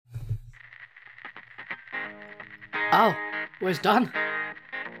Oh, where's Dan?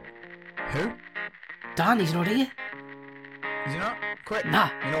 Who? Dan, he's not here. Is he not? Quick. Nah.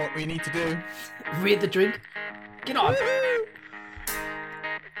 You know what we need to do? Read the drink. Get on.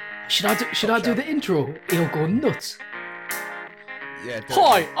 Should I do the intro? He'll go nuts. Yeah.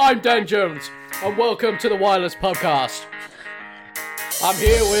 Hi, I'm Dan Jones, and welcome to the Wireless Podcast. I'm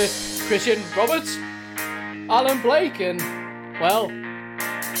here with Christian Roberts, Alan Blake, and, well,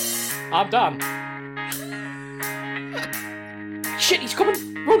 I'm Dan. Shit, he's coming!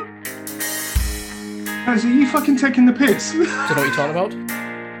 Run! Guys, are you fucking taking the piss? Do you know what you're talking about?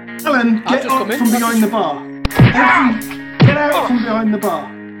 Alan, I'll get just up come in. from behind the bar. Get out from behind the bar.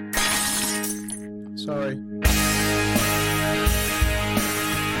 Sorry.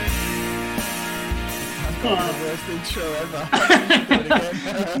 That's probably the worst intro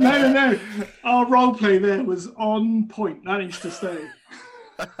ever. No. Our roleplay there was on point. That needs to stay.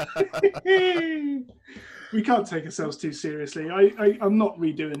 We can't take ourselves too seriously. I'm not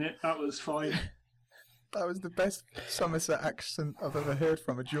redoing it. That was fine. That was the best Somerset accent I've ever heard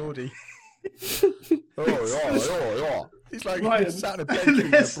from a Geordie. Oh. He's like Ryan, sat in a bed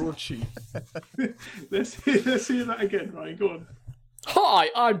reading a broadsheet. Let's hear that again, Ryan. Go on. Hi,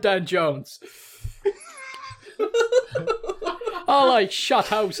 I'm Dan Jones. I like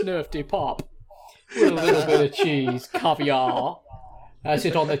Shothouse Nerfty Pop with a little bit of cheese, caviar. I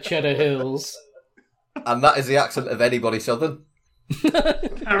sit on the Cheddar Hills. And that is the accent of anybody southern.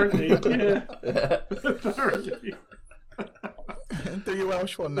 Apparently, yeah. Apparently. Do your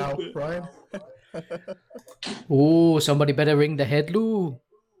Welsh one now, Brian. Oh, somebody better ring the head loo.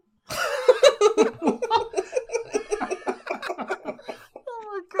 Oh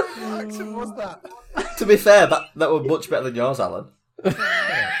my god, what accent was that? To be fair, that was much better than yours, Alan.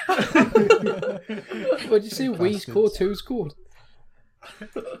 What'd you say? We scored, two scored.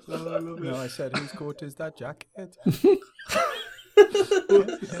 No, I said, whose coat is that jacket?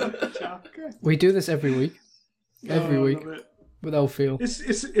 We do this every week. Every I week. love it. Without fail.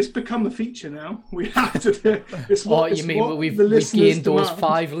 It's become a feature now. We have to do it. It's Oh, what, you it's mean what we've the listeners gained those demand.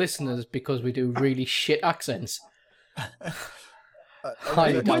 5 listeners because we do really shit accents?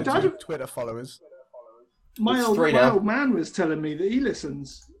 My My dad- Twitter followers. My It's old, 3 my now. old man was telling me that he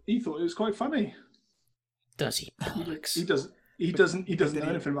listens. He thought it was quite funny. Does he? Bollocks. He doesn't know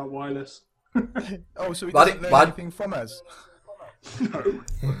anything about wireless. Oh, so he Why doesn't did- learn why- anything from us? No,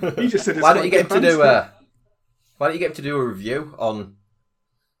 he just said. It's Why don't you quite get him to good do banter. Why don't you get him to do a review on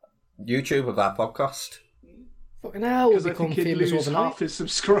YouTube of our podcast? Fucking hell, we'll 'Cause I become think he'd famous lose overnight. half his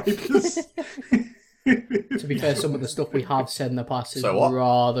subscribers. To be fair, some of the stuff we have said in the past is So what?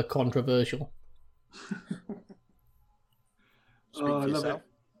 rather controversial. Speak Oh, I for love yourself. it.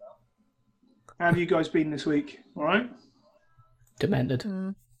 How have you guys been this week? All right.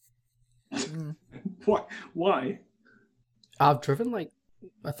 Demented. Why? I've driven like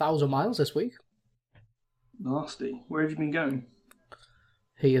 1,000 miles this week. Nasty. Where have you been going?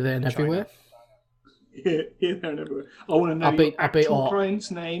 Here, there, and everywhere. Here, there, and everywhere. I want to know I bet- your I bet actual all-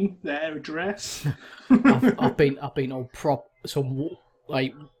 client's name, their address. I've been on some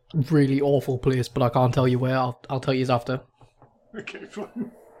like really awful place, but I can't tell you where. I'll tell you after. Okay,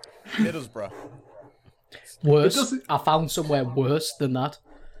 fine. Middlesbrough. Worse. It doesn't- I found somewhere worse than that.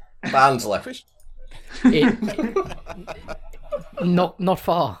 Barnsley. It, not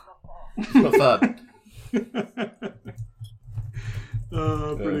far. Not bad.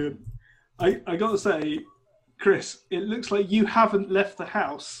 Oh, brilliant. I got to say, Chris, it looks like you haven't left the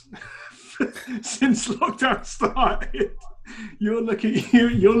house since lockdown started. You're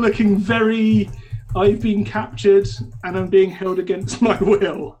looking very. I've been captured and I'm being held against my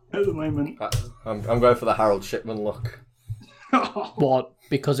will at the moment. I'm going for the Harold Shipman look. What?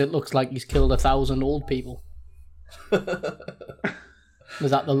 Because it looks like he's killed 1,000 old people.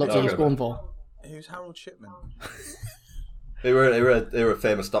 Was that the look No, he's no. going for? Who's Harold Shipman? They were a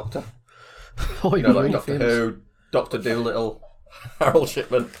famous doctor. Oh, You know, like Doctor Who, Doctor Dolittle, Harold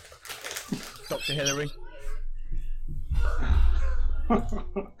Shipman. Dr. Hillary.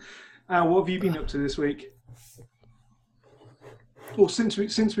 Al, what have you been up to this week? Or since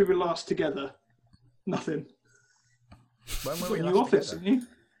we were last together? Nothing. When were Got we a last new office, together? didn't you?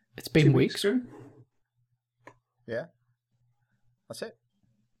 It's been 2 weeks. ago. Yeah. That's it.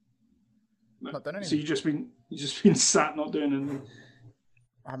 No. Not done anything. So you just been sat not doing anything.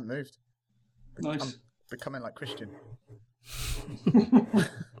 I haven't moved. Nice. I'm becoming like Christian.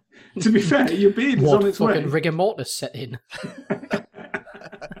 To be fair, your beard is What on its way. fucking rigor mortis set in? Do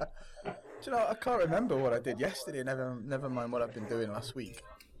you know, I can't remember what I did yesterday, never mind what I've been doing last week.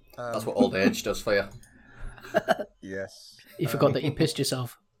 That's what old age does for you. Yes. You forgot that you pissed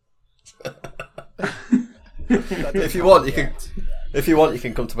yourself. If you want, you can. If you want, you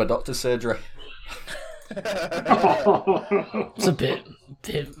can come to my doctor's surgery. It's a bit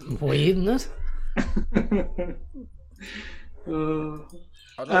weird, isn't it?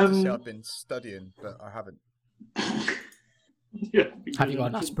 I'd like to say I've been studying, but I haven't. Yeah. Have you got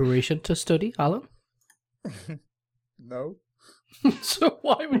an aspiration to study, Alan? No, So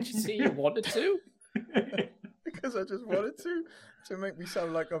why would you say you wanted to? because I just wanted to make me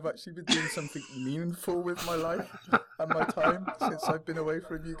sound like I've actually been doing something meaningful with my life and my time since I've been away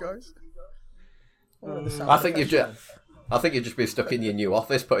from you guys. I think you've just been stuck in your new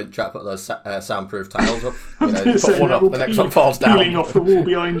office, trying to put those soundproof tiles up. You know, you put one up, the next one falls peeling down. off the wall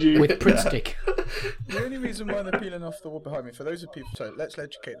behind you. With print stick. The only reason why they're peeling off the wall behind me, for those of people, so let's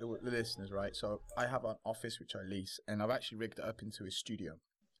educate the listeners, right? So I have an office which I lease, and I've actually rigged it up into a studio.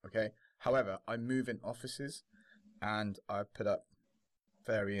 Okay. However, I move in offices, and I put up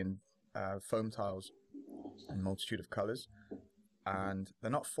varying foam tiles in a multitude of colours, and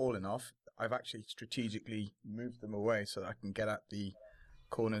they're not falling off. I've actually strategically moved them away so that I can get at the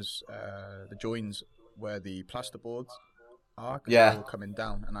corners, the joins where the plasterboards are. 'Cause they're all coming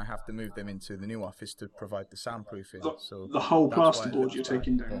down, and I have to move them into the new office to provide the soundproofing. So the whole that's why it plasterboard looks you're bad.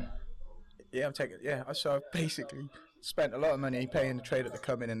 taking down. Yeah, I'm taking. Yeah, so I've basically spent a lot of money paying the trader to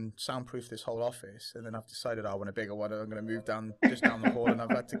come in and soundproof this whole office, and then I've decided I want a bigger one. I'm going to move just down the hall, and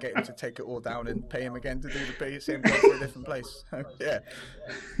I've had to get him to take it all down and pay him again to do the same job for a different place. Yeah,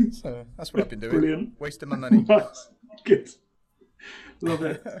 so that's what I've been doing. Brilliant. Wasting my money. Nice. Good. Love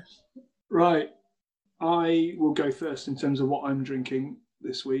it. Right. I will go first in terms of what I'm drinking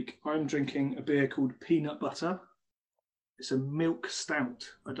this week. I'm drinking a beer called Peanut Butter. It's a milk stout.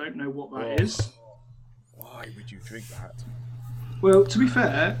 I don't know what that is. Why would you drink that? Well, to be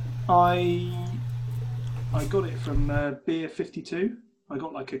fair, I got it from Beer 52. I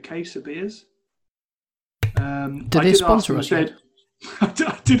got like a case of beers. Did they sponsor us yet?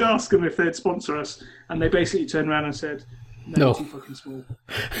 I did ask them if they'd sponsor us, and they basically turned around and said, "No, No. too fucking small."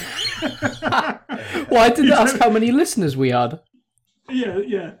 Well, I didn't ask how many listeners we had.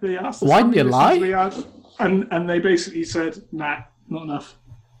 Yeah. They asked us Why how didn't many you lie? listeners we had, and they basically said, "Nah, not enough."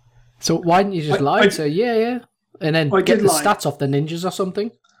 So why didn't you just lie and say, yeah, and then I get did the lie. stats off the ninjas or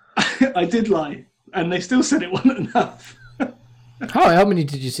something? I did lie, and they still said it wasn't enough. How many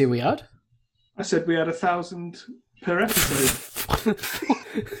did you say we had? I said we had 1,000 per episode.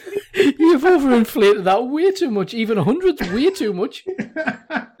 You've overinflated that way too much. Even 100's way too much.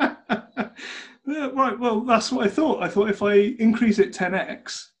 Yeah, right, well, that's what I thought. I thought if I increase it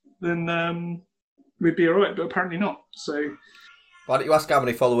 10x, then we'd be all right, but apparently not. So Why don't you ask how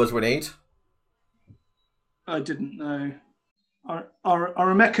many followers we need? I didn't know.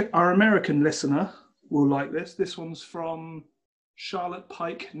 Our American listener will like this. This one's from Charlotte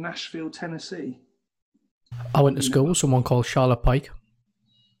Pike, Nashville, Tennessee. I went to school with someone called Charlotte Pike.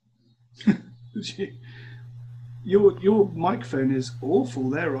 Your microphone is awful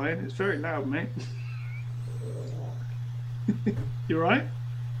there, Ryan. It's very loud, mate. You all right?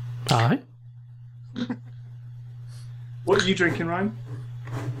 Aye. What are you drinking, Ryan?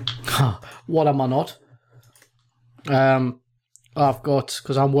 What am I not? I've got,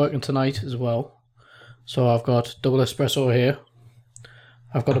 because I'm working tonight as well, so I've got double espresso here.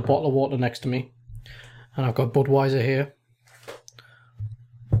 I've got a bottle of water next to me, and I've got Budweiser here.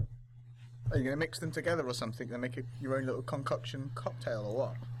 Are you going to mix them together or something and make your own little concoction cocktail or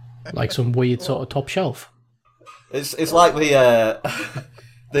what? Like some weird sort of top shelf. It's like the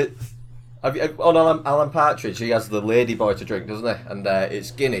on Alan Partridge. He has the Lady Boy to drink, doesn't he? And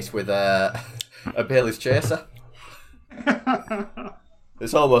it's Guinness with a Bailey's Chaser.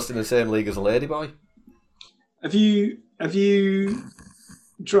 It's almost in the same league as a Lady Boy. Have you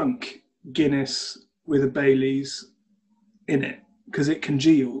drunk Guinness with a Bailey's in it? Because it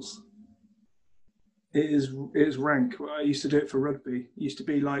congeals. It is rank. I used to do it for rugby. It used to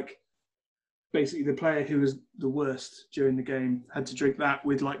be like basically the player who was the worst during the game had to drink that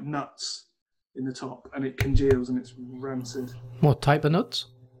with like nuts in the top, and it congeals and it's rancid. What type of nuts?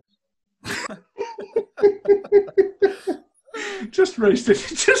 Just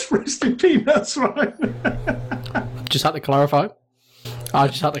roasted peanuts, right? Just had to clarify. I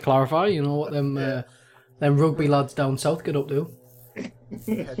just had to clarify. You know what them rugby lads down south get up to.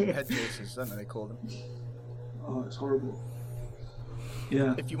 Head chasers, don't they call them? Oh, it's horrible.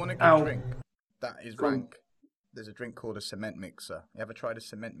 Yeah. If you want a good drink that is rank, there's a drink called a cement mixer. You ever tried a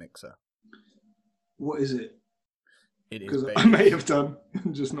cement mixer? What is it? It is Because I Baileys. may have done,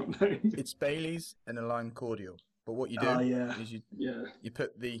 just not knowing. It's Baileys and a lime cordial. But what you do is you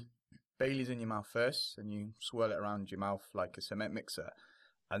put the Baileys in your mouth first, and you swirl it around your mouth like a cement mixer,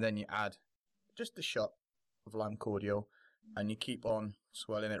 and then you add just a shot of lime cordial, and you keep on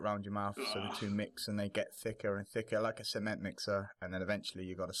swirling it around your mouth so the two mix and they get thicker and thicker like a cement mixer, and then eventually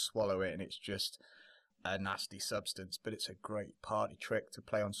you got to swallow it and it's just a nasty substance. But it's a great party trick to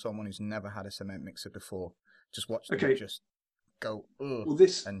play on someone who's never had a cement mixer before. Just watch them just go, ugh. Well,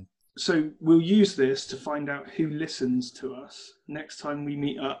 so we'll use this to find out who listens to us next time we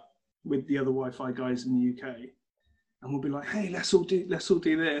meet up with the other Wi-Fi guys in the UK, and we'll be like, hey, let's all do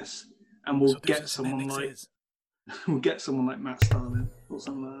this, and we'll get someone like Matt Starling or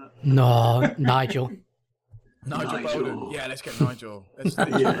something like that. No, Nigel. Nigel Bowden. Yeah, let's get Nigel.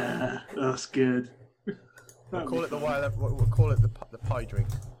 Yeah, that's good. We'll call it the pie drink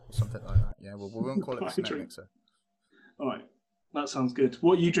or something like that. Yeah, we won't call it the cement mixer. All right, that sounds good.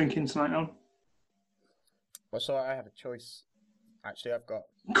 What are you drinking tonight, Alan? Well, so I have a choice. Actually, I've got.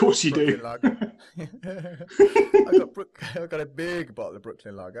 Of course you Brooklyn do. Lager. I've got a big bottle of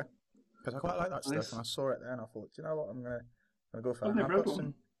Brooklyn Lager because I quite like that stuff, and I saw it there, and I thought, you know what, I'm gonna go for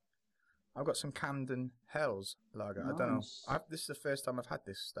that. I've got some Camden Hells Lager. Nice. I don't know. This is the first time I've had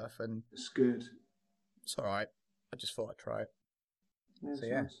this stuff, and it's good. It's all right. I just thought I'd try it. So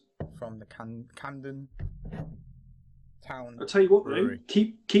yeah, nice. From the Camden Town. I'll tell you what, brewery. Though,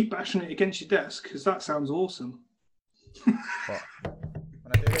 keep bashing it against your desk because that sounds awesome. What?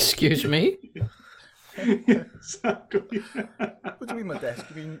 When I do Excuse me? Exactly. What do you mean my desk?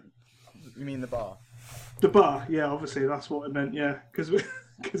 You mean the bar? The bar, yeah. Obviously, that's what I meant. Yeah, because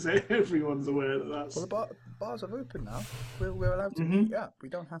everyone's aware that that's. Well, the bars are open now. We're allowed to meet up. We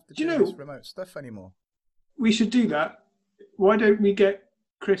don't have to do this remote stuff anymore. We should do that. Why don't we get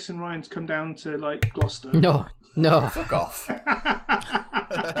Chris and Ryan to come down to like Gloucester? No. Fuck off.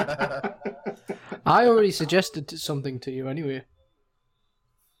 I already suggested something to you anyway.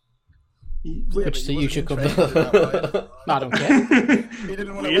 Which so you should come down. I don't care. He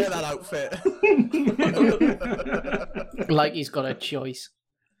didn't want to wear that outfit. Like he's got a choice.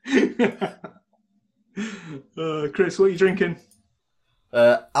 Chris, what are you drinking?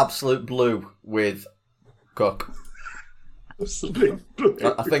 Absolute Blue with Coke. Absolute Blue.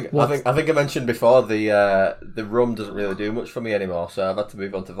 I think I mentioned before the rum doesn't really do much for me anymore, so I've had to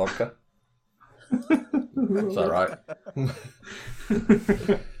move on to vodka. It's all right.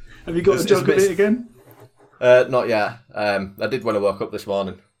 Have you got a jug of it again? Not yet. I did when I woke up this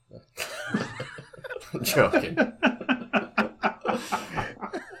morning. I'm joking.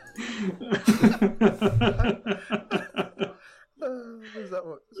 Is that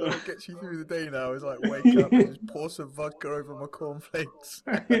what gets you through the day now? Is like wake up and just pour some vodka over my cornflakes.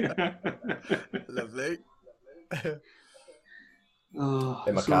 Lovely.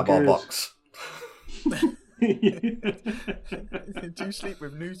 In my cardboard box. Do you sleep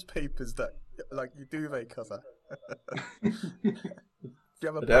with newspapers that like your duvet cover? Do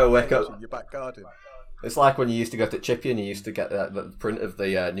you have a wake up in your back garden? It's like when you used to go to Chippy and you used to get the print of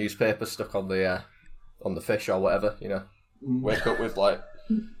the newspaper stuck on the fish or whatever, you know. Wake up with like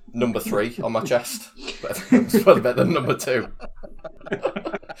number 3 on my chest. It's probably better than number 2.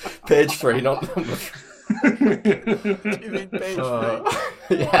 Page 3, not number 3. Do you mean page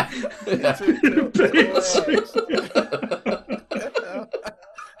 3? Yeah.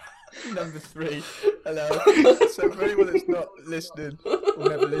 Number 3. Hello. So for anyone that's not listening or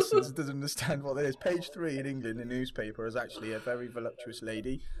never listens and doesn't understand what that is, page 3 in England, the newspaper, is actually a very voluptuous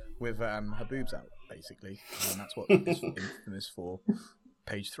lady with her boobs out, basically. And that's what it's infamous for.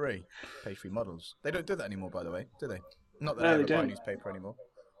 Page 3 models. They don't do that anymore, by the way, do they? Not that I ever buy a newspaper anymore.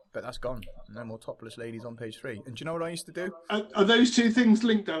 But that's gone. No more topless ladies on page 3. And do you know what I used to do? Are those two things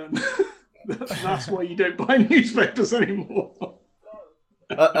linked, Alan? That's why you don't buy newspapers anymore.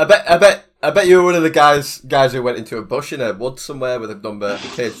 I bet you were one of the guys who went into a bush in a wood somewhere with a number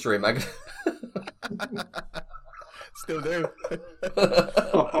page 3 magazine. Still do.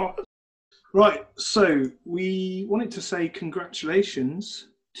 Right, so we wanted to say congratulations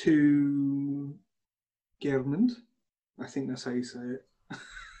to Germund. I think that's how you say it.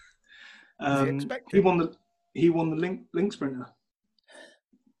 He won the link sprinter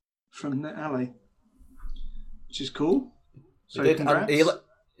from Net Alley, which is cool. So he did, and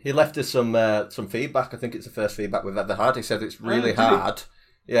he left us some feedback. I think it's the first feedback we've ever had. He said it's really hard.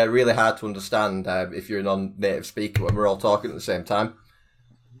 Yeah, really hard to understand if you're a non-native speaker when we're all talking at the same time.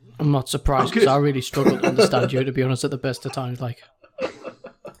 I'm not surprised because I really struggle to understand you, to be honest, at the best of times. Like,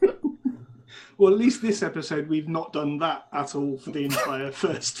 well, at least this episode we've not done that at all for the entire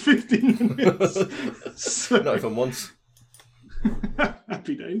first 15 minutes. So, not even once.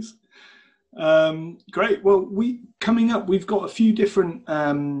 Happy days. Great. Well, coming up, we've got a few different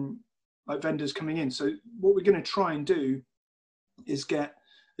vendors coming in. So what we're going to try and do is get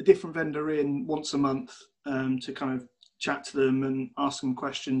a different vendor in once a month to kind of chat to them and ask them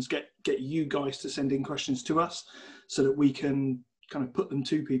questions, get you guys to send in questions to us so that we can kind of put them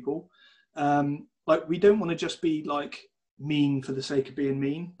to people. Like, we don't want to just be like mean for the sake of being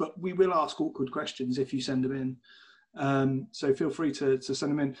mean, but we will ask awkward questions if you send them in. So feel free to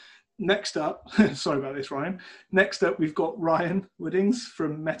send them in. Next up, sorry about this, Ryan. Next up, we've got Ryan Woodings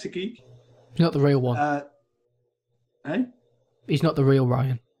from MetaGeek. Not the real one. Hey? He's not the real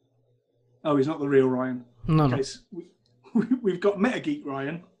Ryan. Oh, he's not the real Ryan. No, Okay, no. so we've got MetaGeek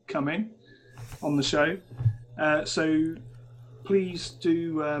Ryan coming on the show. So please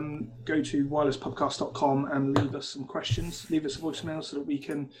do go to wirelesspodcast.com and leave us some questions. Leave us a voicemail so that we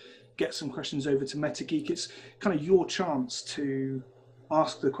can get some questions over to MetaGeek. It's kind of your chance to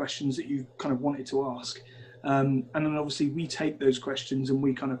ask the questions that you kind of wanted to ask. And then obviously we take those questions and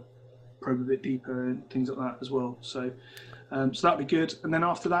we kind of probe a bit deeper and things like that as well. So that'd be good. And then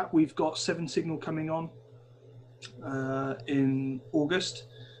after that, we've got 7 Signal coming on in August.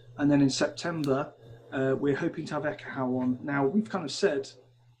 And then in September, we're hoping to have Ekahau on. Now, we've kind of said,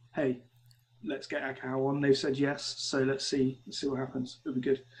 hey, let's get Ekahau on. They've said yes. So let's see what happens. It'll be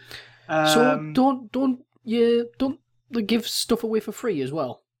good. So don't they give stuff away for free as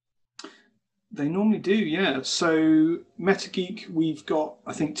well? They normally do, yeah. So MetaGeek, we've got,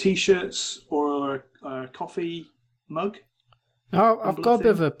 I think, T-shirts or a coffee mug. Now, I've got a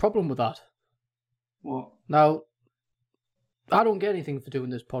bit of a problem with that. What? Now, I don't get anything for doing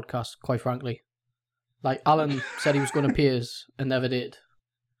this podcast, quite frankly. Like, Alan said he was going to peers and never did.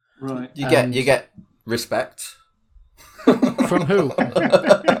 Right. You get respect. From who?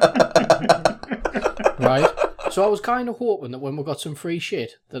 Right? So I was kind of hoping that when we got some free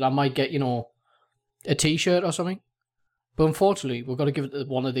shit, that I might get, a T-shirt or something. But unfortunately, we've got to give it to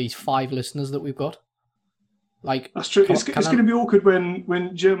one of these 5 listeners that we've got. Like, that's true. It's going to be awkward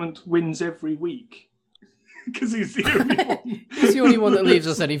when German wins every week. Because he's the only one. He's the only one that leaves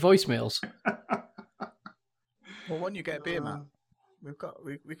us any voicemails. Well, why don't you get a beer mat?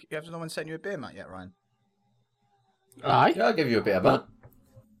 Has no one sent you a beer mat yet, Ryan? Aye. Yeah, I'll give you a bit of that.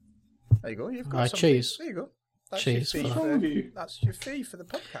 There you go. You've got Aye, something. cheese. There you go. That's Cheese your fee for for that. that's your fee for the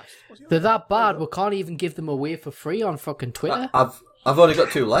podcast. They're that bad, we can't even give them away for free on fucking Twitter. I've only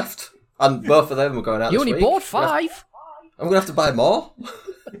got 2 left, and both of them are going out. You this only week. bought 5. I'm gonna have to buy more.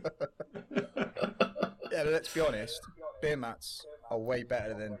 Yeah, but let's be honest. Beer mats are way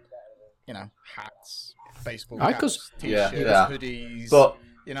better than, hats, baseball Aye, caps, 'cause- t-shirts, Yeah. hoodies. But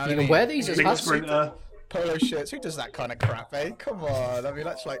you know what You I can mean? wear these as Big hats. sprinter. Polo shirts. Who does that kind of crap, eh? Come on. I mean,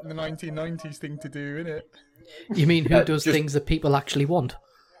 that's like the 1990s thing to do, isn't it? You mean who does just- things that people actually want?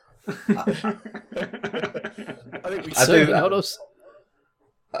 I think we I do- Certainly not us.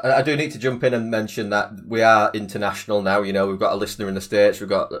 I do need to jump in and mention that we are international now. We've got a listener in the States. We've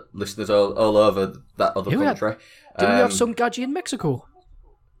got listeners all over that other Yeah, we had- country. Didn't we have some gadget in Mexico?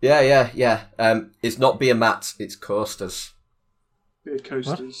 Yeah. It's not beer mats, it's coasters. Beer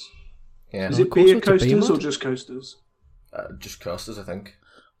coasters. Yeah, Is it Of course beer it's a beer coasters or mat. just coasters? just coasters, I think.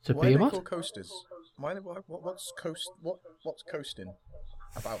 It's a Why are beer they mat? called coasters? What's coasting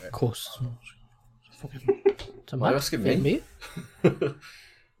about it? Of course. It's a Why are you mat. asking Fit me?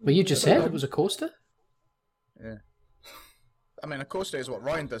 Well, you just said it was a coaster. Yeah. I mean, a coaster is what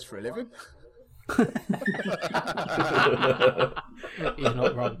Ryan does for a living. You're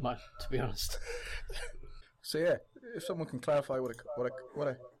not wrong, man, to be honest. So yeah, if someone can clarify what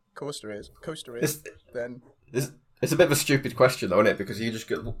a coaster is, then It's a bit of a stupid question, though, isn't it? Because you just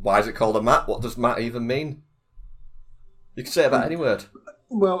go, why is it called a mat? What does mat even mean? You can say about any word.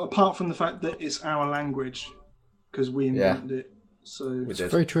 Well, apart from the fact that it's our language, because we invented it. So, We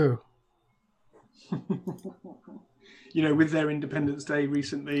did. Very true. with their Independence Day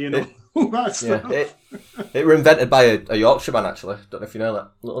recently and all that stuff. Yeah, it were invented by a Yorkshireman, actually. Don't know if you know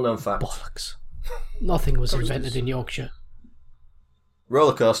that. Little known fact. Bollocks. Nothing was invented in Yorkshire.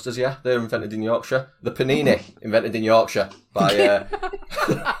 Roller coasters, yeah, they were invented in Yorkshire. The panini, invented in Yorkshire by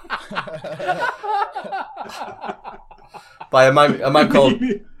by a man called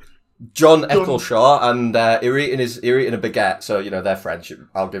John Eccleshaw, and he were eating a baguette. So they're French.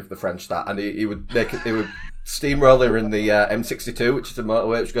 I'll give the French that. And he would steamroller in the M62, which is the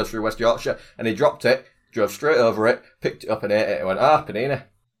motorway which goes through West Yorkshire, and he dropped it, drove straight over it, picked it up and ate it, and went, panini.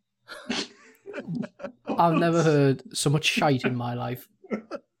 I've never heard so much shite in my life.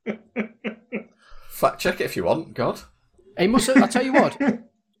 Fact check it if you want. God, He must have, I'll tell you what,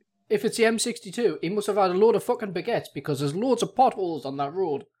 if it's the M62, he must have had a load of fucking baguettes because there's loads of potholes on that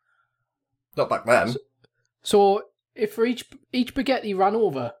road. not back then. So if for each baguette he ran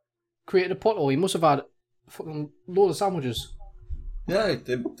over created a pothole, he must have had a fucking load of sandwiches. Yeah,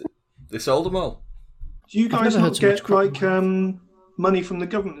 they sold them all. Do you guys never not heard so much get crap. like money from the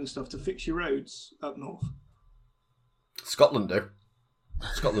government and stuff to fix your roads up north? Scotland do.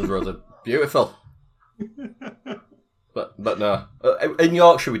 Scotland's roads are beautiful. But no. In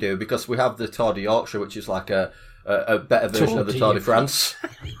Yorkshire we do, because we have the Tour de Yorkshire, which is like a better version of the Tour de France.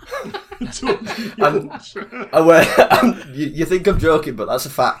 And you think I'm joking, but that's a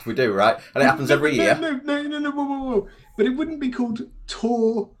fact. We do, right? And it happens every year. No, whoa. But it wouldn't be called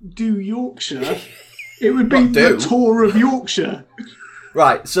Tour du Yorkshire. It would be the Tour of Yorkshire.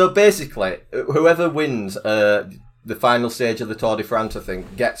 Right, so basically, whoever wins the final stage of the Tour de France, I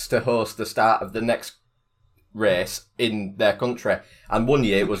think, gets to host the start of the next race in their country. And one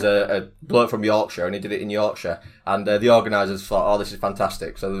year it was a bloke from Yorkshire, and he did it in Yorkshire. And the organisers thought, "Oh, this is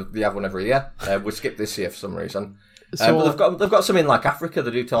fantastic!" So they have one every year. We skipped this year for some reason. But they've got some in like Africa. They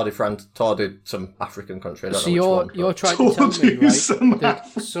do Tour de France, Tour de some African country. I don't know which one, you're trying Tour to tell me, du right, some that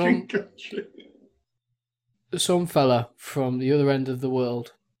African country. some fella from the other end of the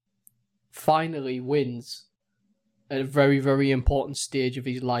world finally wins at a very, very important stage of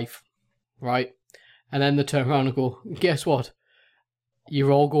his life, right? And then they turn around and go, "Guess what?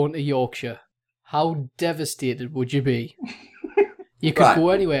 You're all going to Yorkshire." How devastated would you be? You could go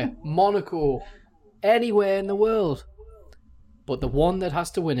anywhere, Monaco, anywhere in the world. But the one that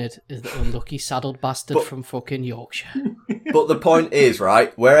has to win it is the unlucky saddled bastard from fucking Yorkshire. But the point is,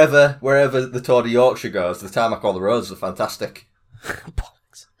 right, wherever the Tour de Yorkshire goes, the tarmac on the roads are fantastic.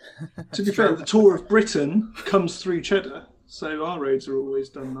 To be fair, the Tour of Britain comes through Cheddar, so our roads are always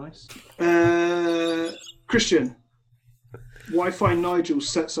done nice. Christian, Wi-Fi Nigel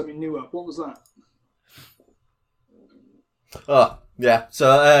set something new up. What was that? Oh, yeah.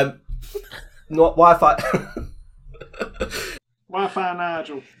 So, not Wi-Fi. Wi-Fi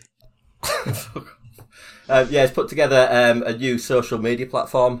Nigel. It's put together a new social media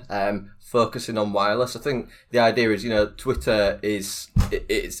platform focusing on wireless. I think the idea is, Twitter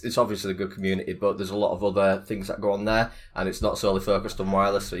it's obviously a good community, but there's a lot of other things that go on there, and it's not solely focused on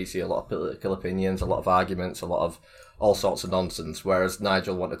wireless. So you see a lot of political opinions, a lot of arguments, a lot of all sorts of nonsense. Whereas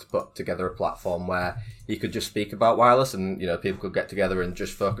Nigel wanted to put together a platform where he could just speak about wireless, and people could get together and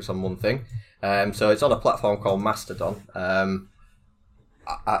just focus on one thing. So it's on a platform called Mastodon.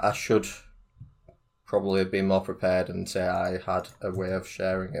 I should probably have been more prepared and say I had a way of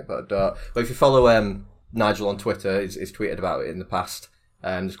sharing it, but don't. But if you follow Nigel on Twitter, he's tweeted about it in the past.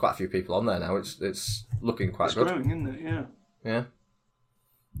 There's quite a few people on there now. It's looking quite good. It's growing, isn't it? Yeah.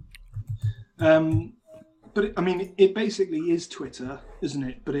 Yeah. But it basically is Twitter, isn't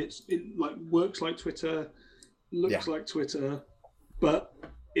it? But it like works like Twitter, looks like Twitter, but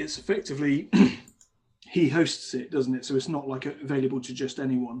it's effectively he hosts it, doesn't it? So it's not like available to just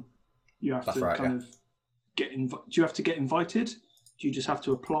anyone. You have of get do you have to get invited? Do you just have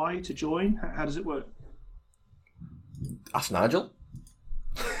to apply to join? How does it work? Ask Nigel.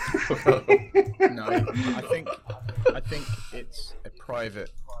 No, I think it's a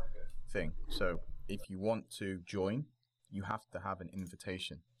private thing. So if you want to join, you have to have an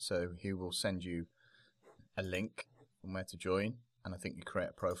invitation. So he will send you a link from where to join, and I think you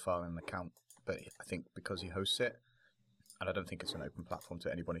create a profile and an account. But I think because he hosts it, and I don't think it's an open platform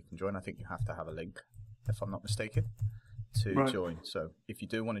to anybody can join, I think you have to have a link, if I'm not mistaken, to join. So if you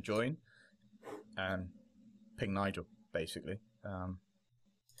do want to join, ping Nigel, basically,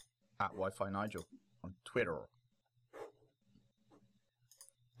 at Wi-Fi Nigel on Twitter.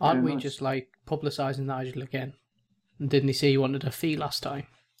 Aren't we just like publicising Nigel again? And didn't he say he wanted a fee last time?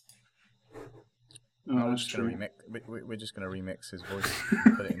 Oh, we're that's just true. gonna we're just going to remix his voice.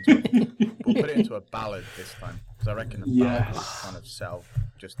 We'll put it into a ballad this time, because I reckon the ballad will kind of sell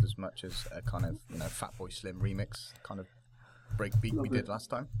just as much as a kind of Fatboy Slim remix kind of breakbeat we did last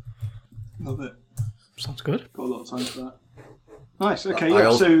time. Love it. Sounds good. Got a lot of time for that. Nice. Okay.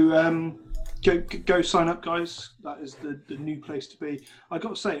 So go sign up, guys. That is the new place to be. I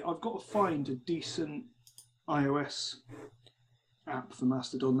got to say, I've got to find a decent iOS app for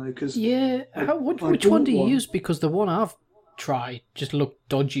Mastodon though, because which one do you use? Because the one I've tried just looked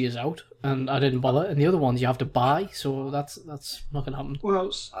dodgy as out, and I didn't bother. And the other ones you have to buy, so that's not gonna happen.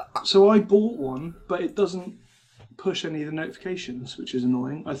 Well, so I bought one, but it doesn't push any of the notifications, which is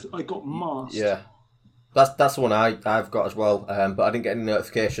annoying. I got masked. Yeah, that's the one I've got as well. But I didn't get any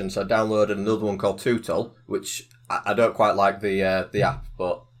notifications, so I downloaded another one called Tootle, which I don't quite like the app,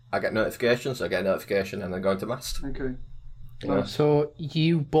 but I get notifications. So I get a notification and then go into Mast. Okay. Yeah. So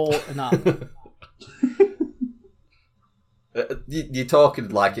you bought an app. You're talking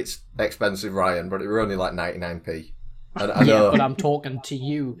like it's expensive, Ryan, but it were only like 99p. And I Yeah, know, but I'm talking to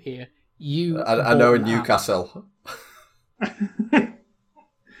you here. I know in bought an app. Newcastle.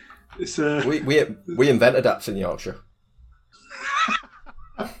 It's We invented apps in Yorkshire.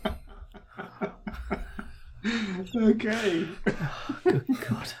 Okay. Good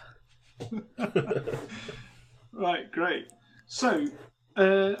God. Right, great. So,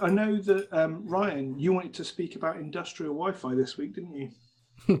 I know that Ryan, you wanted to speak about industrial Wi-Fi this week, didn't you?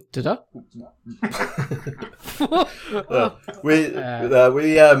 Did I? We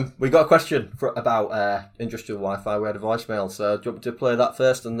got a question about industrial Wi-Fi. We had a voicemail, so do you want me to play that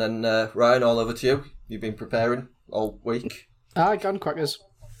first, and then Ryan, all over to you. You've been preparing all week. Gun crackers.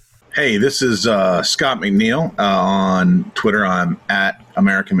 Hey, this is Scott McNeil. On Twitter, I'm at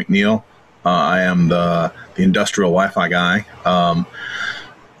American McNeil. I am the industrial Wi-Fi guy.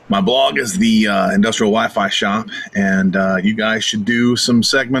 My blog is the Industrial Wi-Fi Shop, and you guys should do some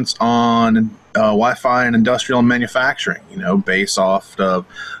segments on Wi-Fi and industrial manufacturing, based off of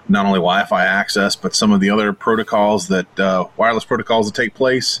not only Wi-Fi access, but some of the other protocols wireless protocols that take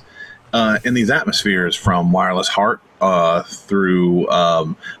place in these atmospheres, from wireless HART through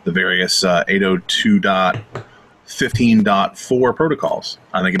the various 802.15.4 protocols.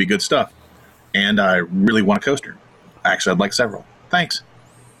 I think it'd be good stuff. And I really want a coaster. Actually, I'd like several. Thanks.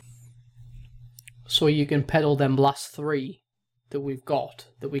 So you can peddle them last 3 that we've got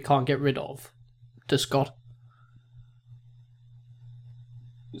that we can't get rid of to Scott.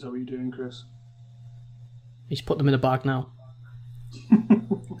 Is that what you're doing, Chris? He's put them in a bag now.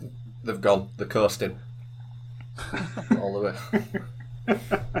 They've gone. They're coasting. All the way.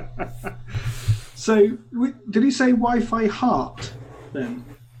 So, did he say Wi-Fi HART then?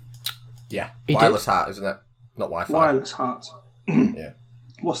 Yeah. He Wireless did. HART, isn't it? Not Wi-Fi. Wireless HART. Yeah.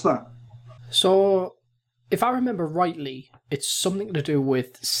 What's that? So, if I remember rightly, it's something to do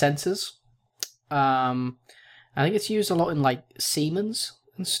with sensors. I think it's used a lot in like Siemens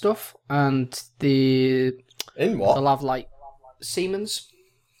and stuff, and In what? they'll have like Siemens.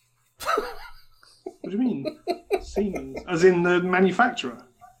 What do you mean? Siemens? As in the manufacturer?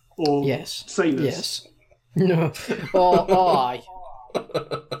 Or Yes. sailors? Yes. No. Or I.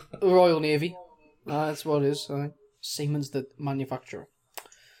 Royal Navy. That's what it is. Siemens, the manufacturer.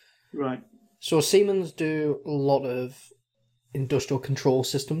 Right. So Siemens do a lot of industrial control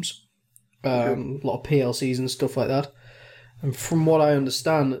systems, a lot of PLCs and stuff like that. And from what I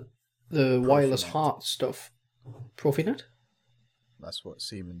understand, the wireless HART stuff, Profinet? That's what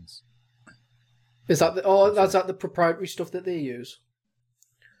Siemens. Is that that's that the proprietary stuff that they use?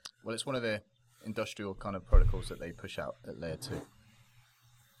 Well, it's one of the industrial kind of protocols that they push out at layer 2.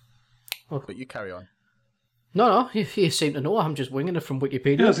 Okay. But you carry on. No, you seem to know. I'm just winging it from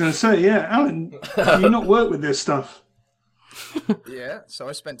Wikipedia. Yeah, I was going to say, Alan, do you not work with this stuff? Yeah, so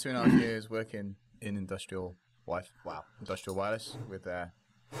I spent 2.5 years working in industrial wireless with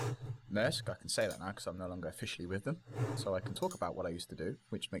Maersk. I can say that now because I'm no longer officially with them, so I can talk about what I used to do,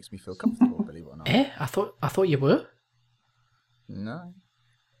 which makes me feel comfortable, believe it or not. I thought you were. No,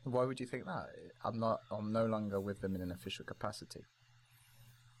 why would you think that? I'm no longer with them in an official capacity.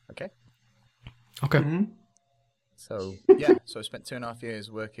 Okay. Okay. Mm-hmm. So yeah, so I spent 2.5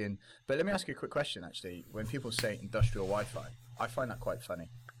 years working. But let me ask you a quick question. Actually, when people say industrial Wi-Fi, I find that quite funny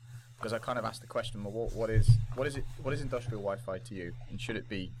because I kind of ask the question: well, what is industrial Wi-Fi to you, and should it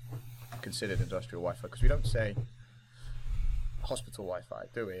be considered industrial Wi-Fi? Because we don't say hospital Wi-Fi,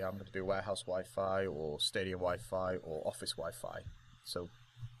 do we? I'm going to do warehouse Wi-Fi or stadium Wi-Fi or office Wi-Fi. So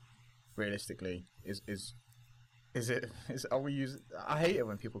realistically, are we using? I hate it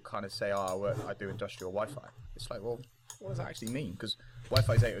when people kind of say, I do industrial Wi-Fi. It's like, well, what does that actually mean? Because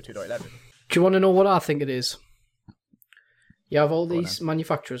Wi-Fi is 802.11. Do you want to know what I think it is? You have all these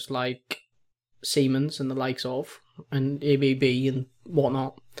manufacturers like Siemens and the likes of, and ABB and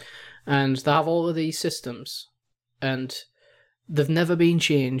whatnot, and they have all of these systems, and they've never been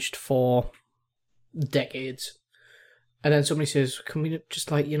changed for decades. And then somebody says, can we just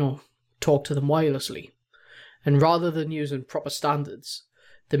talk to them wirelessly? And rather than using proper standards,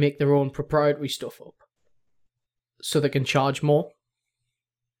 they make their own proprietary stuff up so they can charge more,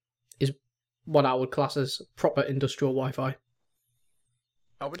 is what I would class as proper industrial Wi-Fi.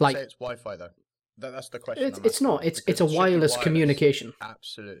 I wouldn't say it's Wi-Fi, though. That's the question. It's not. It's a wireless communication.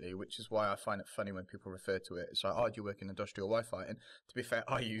 Absolutely, which is why I find it funny when people refer to it. It's like, do you work in industrial Wi-Fi? And to be fair,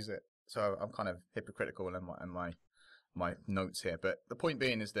 I use it. So I'm kind of hypocritical in my notes here. But the point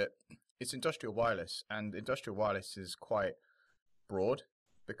being is that it's industrial wireless, and industrial wireless is quite broad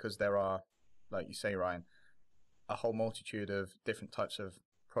because there are, like you say, Ryan, a whole multitude of different types of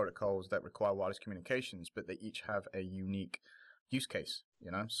protocols that require wireless communications, but they each have a unique use case.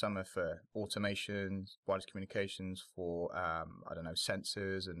 Some are for automation, wireless communications, for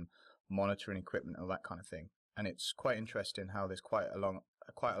sensors and monitoring equipment and all that kind of thing. And it's quite interesting how there's quite a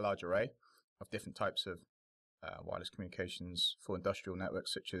quite a large array of different types of wireless communications for industrial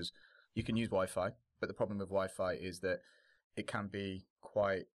networks, such as you can use Wi-Fi, but the problem with Wi-Fi is that it can be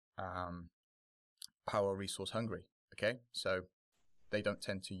quite power resource hungry. Okay, so they don't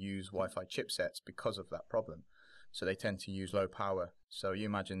tend to use Wi-Fi chipsets because of that problem. So they tend to use low power. So you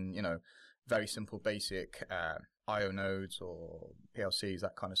imagine, very simple, basic I/O nodes or PLCs,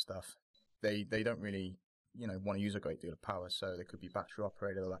 that kind of stuff. They don't really, want to use a great deal of power. So they could be battery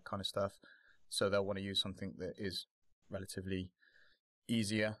operated or that kind of stuff. So they'll want to use something that is relatively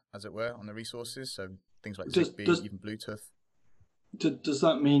easier, as it were, on the resources. So things like Zigbee, even Bluetooth. Does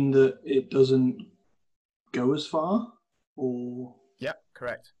that mean that it doesn't go as far, or? Yeah,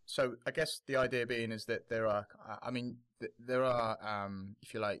 correct. So I guess the idea being is that there are,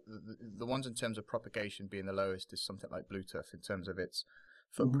 if you like, the ones in terms of propagation being the lowest is something like Bluetooth in terms of its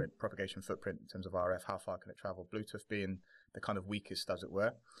footprint, propagation footprint in terms of RF, how far can it travel? Bluetooth being the kind of weakest, as it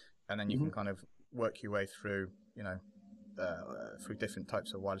were. And then you can kind of work your way through, through different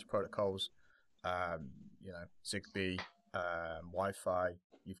types of wireless protocols, Zigbee, Wi-Fi.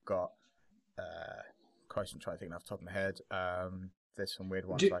 You've got, Christ, I'm trying to think off the top of my head. There's some weird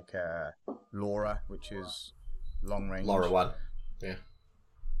ones like LoRa, which is long range. LoRaWAN, yeah.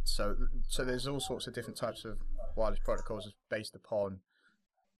 So there's all sorts of different types of wireless protocols based upon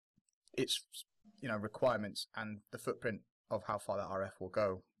its, requirements, and the footprint of how far that RF will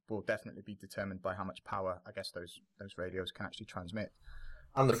go will definitely be determined by how much power, I guess, those radios can actually transmit.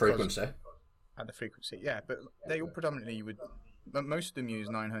 And the frequency. And the frequency, yeah. But they all predominantly most of them use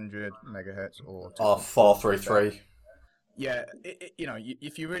 900 megahertz or 433. Yeah,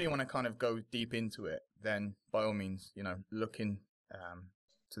 if you really want to kind of go deep into it, then by all means, look in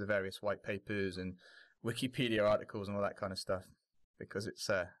to the various white papers and Wikipedia articles and all that kind of stuff, because it's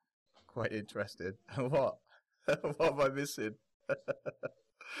quite interesting. What am I missing?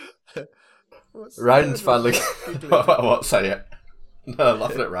 Ryan's finally. What? Say it. No, I'm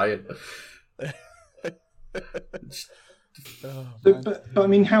laughing at Ryan. But I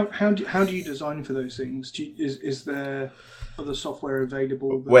mean, how do you design for those things? Is there other software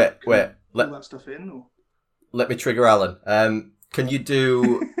available? That Wait. Pull that stuff in, or? Let me trigger Alan. Can you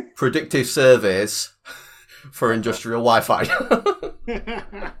do predictive surveys for industrial Wi-Fi?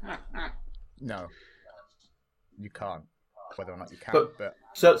 No, you can't. Whether or not you can, but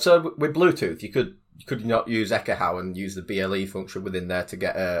so with Bluetooth, you could not use Ekahau and use the BLE function within there to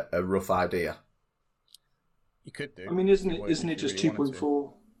get a rough idea. You could do. I mean, isn't it just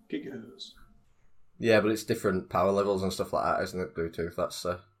 2.4 gigahertz? Yeah, but it's different power levels and stuff like that, isn't it? Bluetooth. That's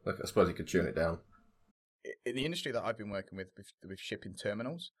I suppose you could tune it down. In the industry that I've been working with shipping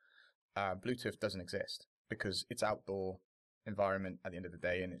terminals, Bluetooth doesn't exist because it's outdoor environment at the end of the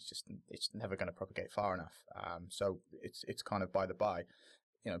day, and it's never going to propagate far enough. So it's kind of by the by.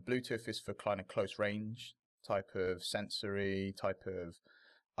 Bluetooth is for kind of close range type of sensory type of,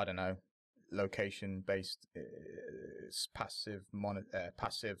 I don't know, location based passive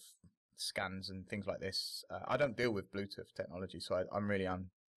scans and things like this. I don't deal with Bluetooth technology, so I'm really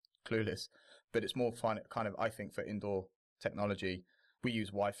clueless. But it's more fun, kind of, I think, for indoor technology. We use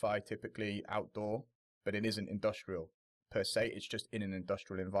Wi-Fi typically outdoor, but it isn't industrial per se. It's just in an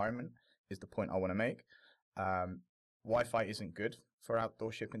industrial environment is the point I want to make. Wi-Fi isn't good for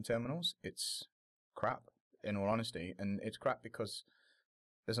outdoor shipping terminals. It's crap, in all honesty. And it's crap because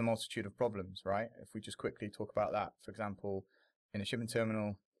there's a multitude of problems, right? If we just quickly talk about that, for example, in a shipping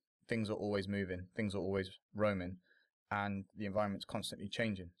terminal, things are always moving, things are always roaming, and the environment's constantly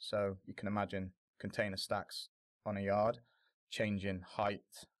changing. So you can imagine container stacks on a yard changing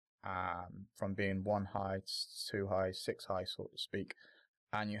height from being 1 high, 2 high, 6 high, so to speak.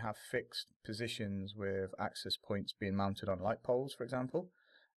 And you have fixed positions with access points being mounted on light poles, for example.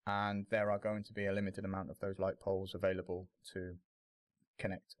 And there are going to be a limited amount of those light poles available to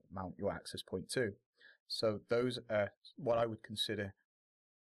mount your access point to. So those are what I would consider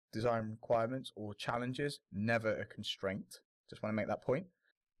design requirements or challenges, never a constraint. Just want to make that point.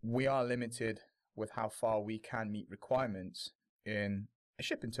 We are limited with how far we can meet requirements in a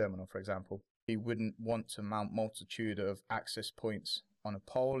shipping terminal, for example. We wouldn't want to mount multitude of access points on a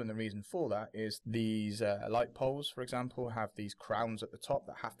pole, and the reason for that is these light poles, for example, have these crowns at the top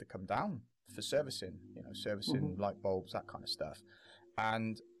that have to come down for servicing, servicing light bulbs, that kind of stuff.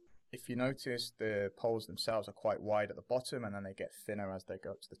 And if you notice, the poles themselves are quite wide at the bottom, and then they get thinner as they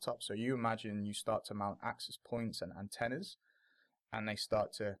go up to the top. So you imagine you start to mount access points and antennas, and they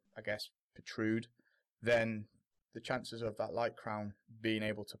start to, I guess, protrude, then the chances of that light crown being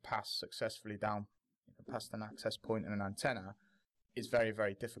able to pass successfully down past an access point and an antenna is very,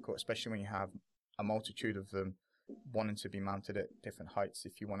 very difficult, especially when you have a multitude of them wanting to be mounted at different heights.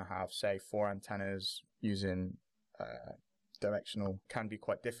 If you want to have, say, 4 antennas using directional, can be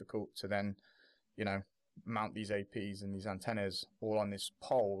quite difficult to then, mount these APs and these antennas all on this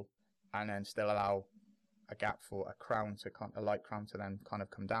pole, and then still allow a gap for a light crown to then kind of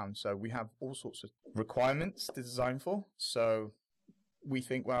come down. So we have all sorts of requirements to design for. So we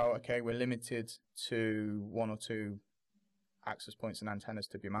think, well, okay, we're limited to 1 or 2 access points and antennas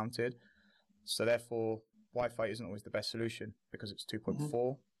to be mounted. So therefore, Wi-Fi isn't always the best solution because it's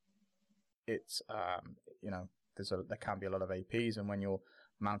 2.4. It's, there can be a lot of APs, and when you're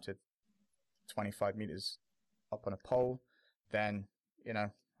mounted 25 meters up on a pole, then,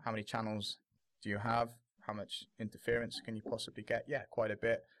 how many channels do you have? How much interference can you possibly get? Yeah, quite a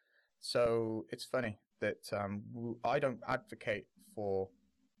bit. So it's funny that I don't advocate for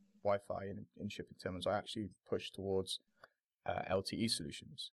Wi-Fi in shipping terminals. I actually push towards LTE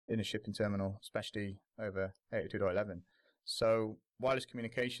solutions in a shipping terminal, especially over 802.11. So wireless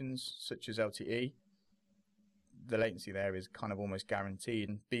communications such as LTE, the latency there is kind of almost guaranteed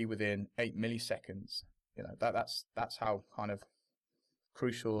and be within 8 milliseconds. That's how kind of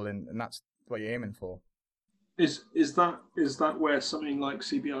crucial, and that's what you're aiming for. Is that where something like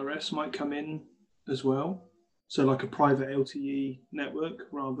CBRS might come in as well? So like a private LTE network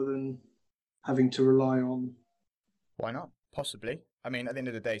rather than having to rely on... Why not? Possibly. I mean, at the end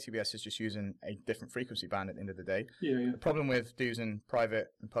of the day, CBS is just using a different frequency band at the end of the day. Yeah. The problem with using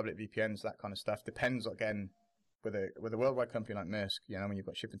private and public VPNs, that kind of stuff, depends, again, with a worldwide company like Maersk, when you've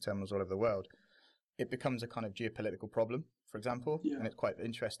got shipping terminals all over the world, it becomes a kind of geopolitical problem, for example, and it's quite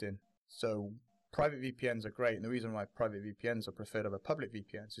interesting. So private VPNs are great, and the reason why private VPNs are preferred over public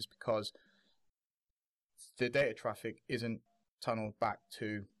VPNs is because the data traffic isn't tunneled back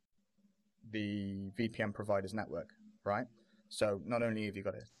to the VPN provider's network, right? So not only have you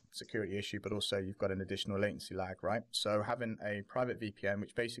got a security issue, but also you've got an additional latency lag, right? So having a private VPN,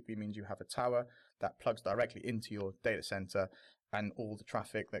 which basically means you have a tower that plugs directly into your data center, and all the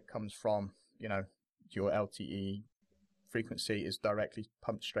traffic that comes from, your LTE frequency is directly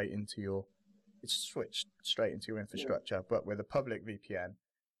pumped straight into it's switched straight into your infrastructure. Yeah. But with a public VPN,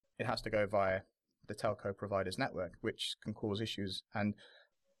 it has to go via the telco provider's network, which can cause issues. And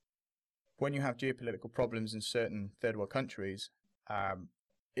when you have geopolitical problems in certain third world countries,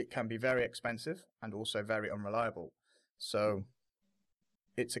 it can be very expensive and also very unreliable. So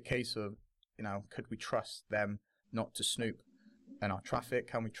it's a case of, could we trust them not to snoop in our traffic?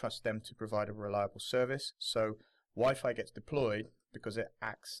 Can we trust them to provide a reliable service? So Wi-Fi gets deployed because it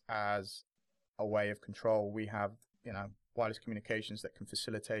acts as a way of control. We have, wireless communications that can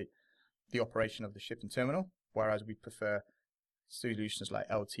facilitate the operation of the shipping terminal, whereas we prefer solutions like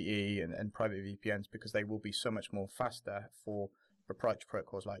LTE and private VPNs because they will be so much more faster for proprietary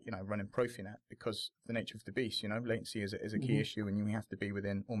protocols like, running Profinet, because the nature of the beast, latency is a key issue, and you have to be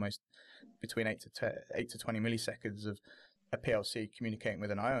within almost between 8 to 20 milliseconds of a PLC communicating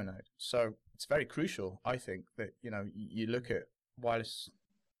with an IO node. So it's very crucial, I think, that, you look at wireless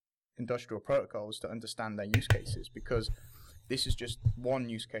industrial protocols to understand their use cases, because this is just one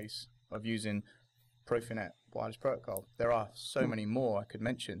use case of using Profinet wireless protocol. There are so many more I could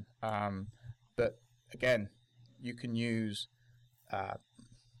mention, but again, you can use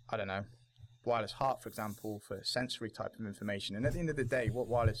wireless HART, for example, for sensory type of information. And at the end of the day, what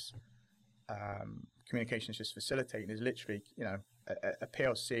wireless communication is just facilitating is literally, a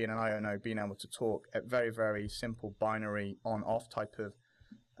PLC and an IO node being able to talk at very, very simple binary on-off type of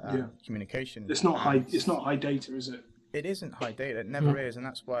communication. It's not high data, is it? It isn't high data. It never is, and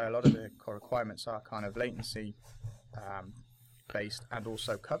that's why a lot of the core requirements are kind of latency based and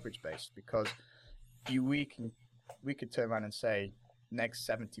also coverage based, because we could turn around and say next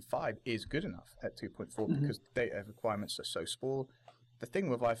 75 is good enough at 2.4 because the data requirements are so small. The thing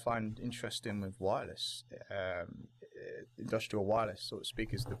with I find interesting with wireless, industrial wireless, so to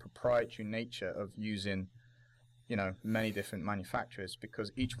speak, is the proprietary nature of using, many different manufacturers,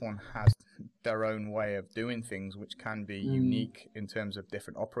 because each one has their own way of doing things, which can be unique in terms of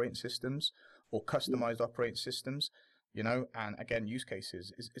different operating systems or customized operating systems. And again, use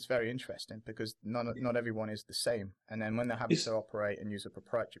cases. It's very interesting because not everyone is the same. And then when they're having to operate and use a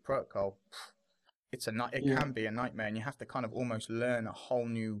proprietary protocol, it can be a nightmare, and you have to kind of almost learn a whole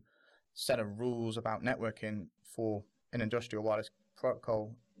new set of rules about networking for an industrial wireless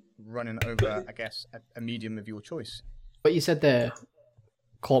protocol running over, I guess, a medium of your choice. What you said there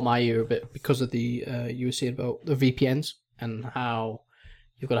caught my ear a bit because of the you were saying about the VPNs and how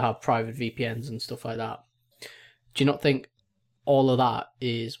you've got to have private VPNs and stuff like that. Do you not think all of that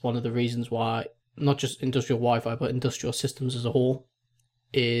is one of the reasons why not just industrial Wi-Fi, but industrial systems as a whole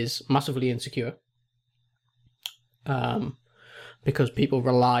is massively insecure? because people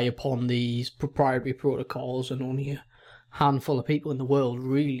rely upon these proprietary protocols and only a handful of people in the world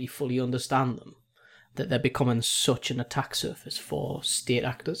really fully understand them, that they're becoming such an attack surface for state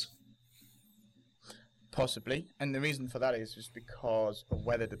actors? Possibly, and the reason for that is just because of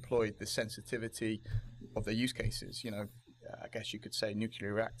where they're deployed, the sensitivity of the use cases. You know, I guess you could say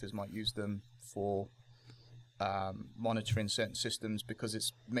nuclear reactors might use them for monitoring certain systems because it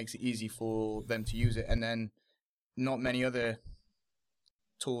makes it easy for them to use it, and then not many other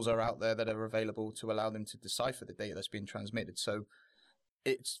tools are out there that are available to allow them to decipher the data that's being transmitted. So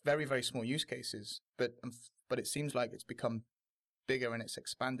it's very, very small use cases, but it seems like it's become bigger and it's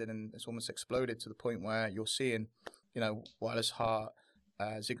expanded and it's almost exploded to the point where you're seeing, you know, wireless HART,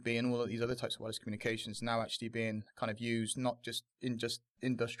 Zigbee, and all of these other types of wireless communications now actually being kind of used not just in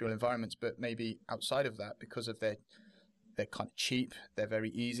industrial environments, but maybe outside of that, because of they're kind of cheap, they're very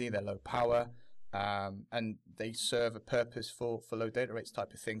easy, they're low power, and they serve a purpose for low data rates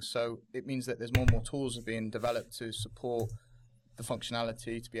type of thing. So it means that there's more and more tools are being developed to support the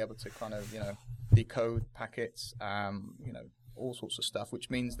functionality to be able to kind of, you know, decode packets, you know, all sorts of stuff, which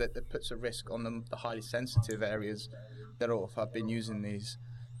means that it puts a risk on the highly sensitive areas that have been using these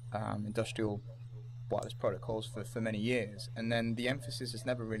industrial wireless protocols for many years. And then the emphasis has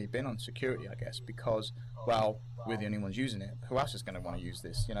never really been on security, I guess, because, well, we're the only ones using it. Who else is going to want to use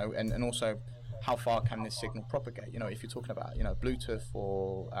this, you know? And also, how far can this signal propagate? You know, if you're talking about, you know, Bluetooth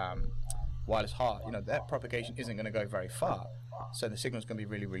or wireless HART, you know, that propagation isn't going to go very far. So the signal's going to be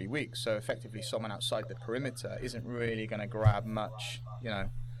really, really weak. So effectively, someone outside the perimeter isn't really going to grab much, you know,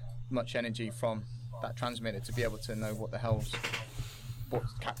 much energy from that transmitter to be able to know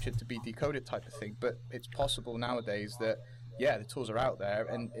what's captured to be decoded type of thing. But it's possible nowadays that, yeah, the tools are out there,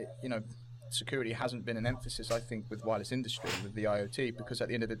 and you know, security hasn't been an emphasis, I think, with wireless industry, with the IoT, because at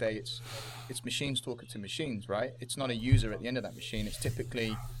the end of the day, it's machines talking to machines, right? It's not a user at the end of that machine. It's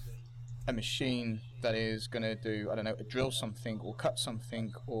typically a machine that is going to do, I don't know, drill something or cut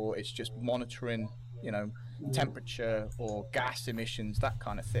something, or it's just monitoring, you know, temperature or gas emissions, that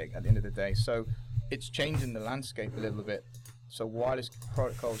kind of thing at the end of the day. So it's changing the landscape a little bit. So wireless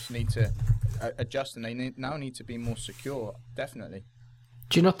protocols need to adjust, and they now need to be more secure, definitely.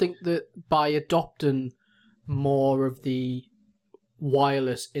 Do you not think that by adopting more of the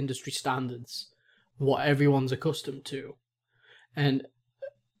wireless industry standards, what everyone's accustomed to, and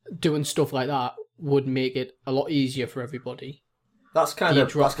doing stuff like that would make it a lot easier for everybody? That's kind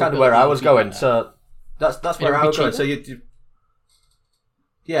of where I was going. So that's where I was going. So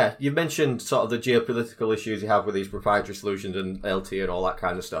you mentioned sort of the geopolitical issues you have with these proprietary solutions and LTE and all that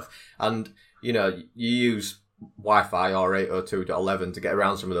kind of stuff. And, you know, you use Wi-Fi or 802.11 to get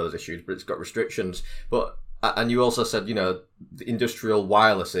around some of those issues, but it's got restrictions. And you also said, you know, the industrial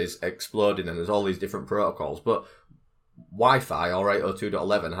wireless is exploding and there's all these different protocols, but Wi-Fi or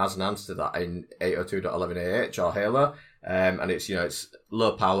 802.11 has an answer to that in 802.11ah or Halo, and it's, you know, it's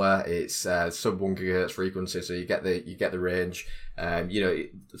low power, it's sub 1 GHz frequency, so you get the range. You know,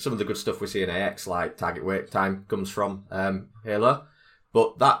 some of the good stuff we see in AX, like target wait time, comes from Halo,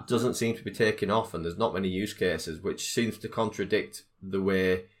 but that doesn't seem to be taking off, and there's not many use cases, which seems to contradict the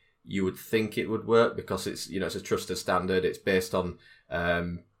way you would think it would work, because it's, you know, it's a trusted standard, it's based on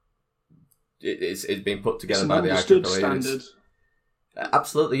it's been put together by the IEEE standard.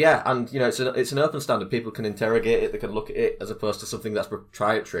 Absolutely, yeah, and you know, it's an open standard. People can interrogate it, they can look at it, as opposed to something that's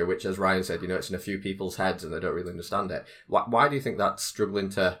proprietary, which, as Ryan said, you know, it's in a few people's heads and they don't really understand it. Why do you think that's struggling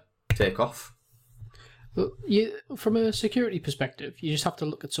to take off? Well, from a security perspective, you just have to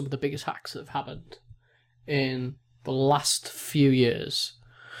look at some of the biggest hacks that have happened in the last few years.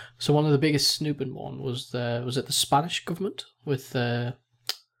 So one of the biggest snooping one was it the Spanish government with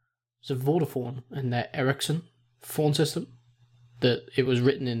Vodafone and their Ericsson phone system, that it was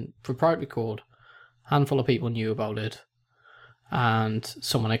written in proprietary code. A handful of people knew about it, and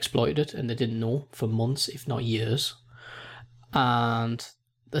someone exploited it, and they didn't know for months, if not years. And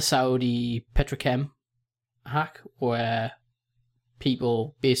the Saudi Petrochem hack, where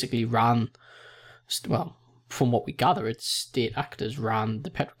people basically ran, well, from what we gather, it's state actors ran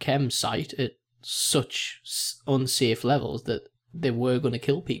the Petrochem site at such unsafe levels that they were going to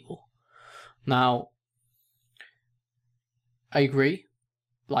kill people. Now, I agree,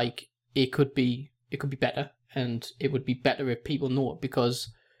 like, it could be better, and it would be better if people know it,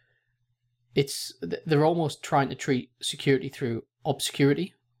 because they're almost trying to treat security through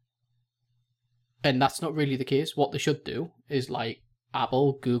obscurity, and that's not really the case. What they should do is, like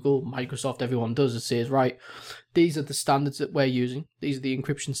Apple, Google, Microsoft, everyone does, is says, right, these are the standards that we're using, these are the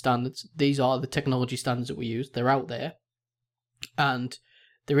encryption standards, these are the technology standards that we use, they're out there, and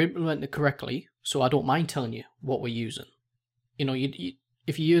they're implemented correctly, so I don't mind telling you what we're using. You know,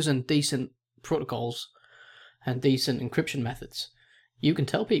 if you're using decent protocols and decent encryption methods, you can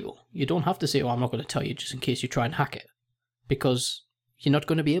tell people. You don't have to say, "Oh, I'm not going to tell you," just in case you try and hack it, because you're not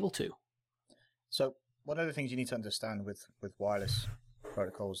going to be able to. So one of the things you need to understand with wireless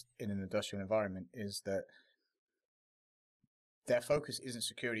protocols in an industrial environment is that their focus isn't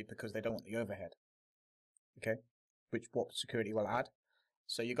security because they don't want the overhead. Okay? What security will add.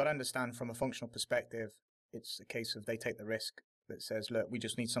 So you got to understand from a functional perspective, it's a case of they take the risk that says, look, we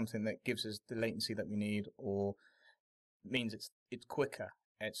just need something that gives us the latency that we need, or means it's quicker.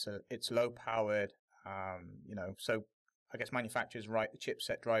 It's low powered, so I guess manufacturers write the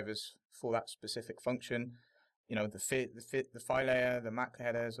chipset drivers for that specific function. You know, the PHY layer, the MAC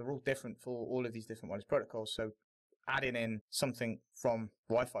headers are all different for all of these different wireless protocols. So adding in something from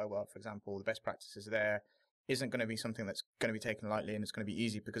Wi-Fi world, for example, the best practices there isn't going to be something that's going to be taken lightly, and it's going to be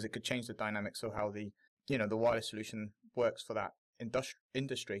easy because it could change the dynamics of how the wireless solution works for that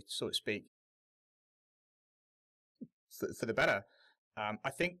industry, so to speak, for the better. I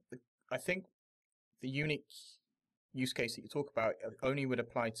think the unique use case that you talk about only would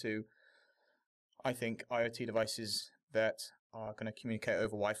apply to, I think, IoT devices that are going to communicate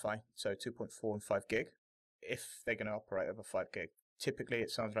over Wi-Fi, so 2.4 and 5 gig, if they're going to operate over 5 gig. Typically,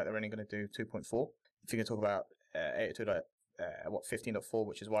 it sounds like they're only going to do 2.4. If you're going to talk about 15.4,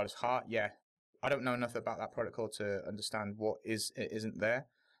 which is wireless HART, yeah. I don't know enough about that protocol to understand what isn't there,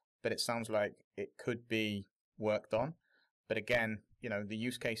 but it sounds like it could be worked on. But again, the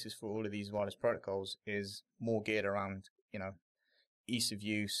use cases for all of these wireless protocols is more geared around, ease of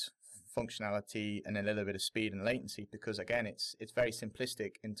use, functionality, and a little bit of speed and latency, because again, it's very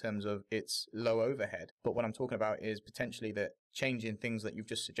simplistic in terms of its low overhead. But what I'm talking about is potentially that changing things that you've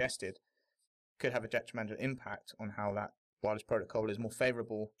just suggested could have a detrimental impact on how that wireless protocol is more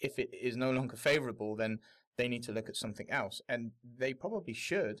favorable. If it is no longer favorable, then they need to look at something else, and they probably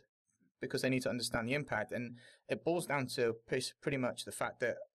should, because they need to understand the impact. And it boils down to pretty much the fact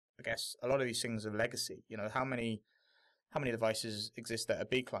that, I guess, a lot of these things are legacy. How many devices exist that are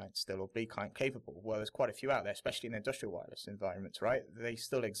B client still, or B client capable? Well, there's quite a few out there, especially in the industrial wireless environments, right? They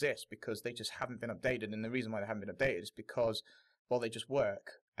still exist because they just haven't been updated. And the reason why they haven't been updated is because, well, they just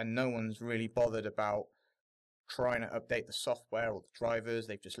work, and no one's really bothered about trying to update the software or the drivers.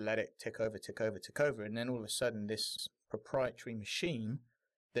 They've just let it tick over. And then all of a sudden, this proprietary machine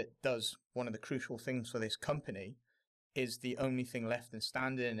that does one of the crucial things for this company is the only thing left and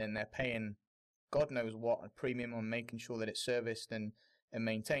standing, and they're paying God knows what a premium on making sure that it's serviced and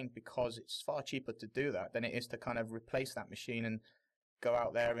maintained, because it's far cheaper to do that than it is to kind of replace that machine and go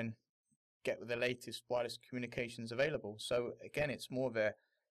out there and get the latest wireless communications available. So again, it's more of a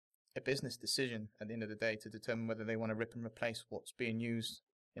business decision at the end of the day to determine whether they want to rip and replace what's being used,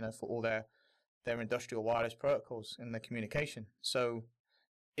 for all their industrial wireless protocols in their communication. So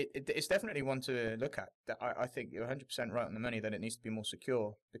it's definitely one to look at. I think you're 100% right on the money that it needs to be more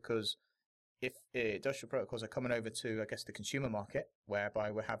secure, because if industrial protocols are coming over to, I guess, the consumer market, whereby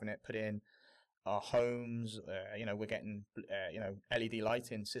we're having it put in our homes, we're getting, LED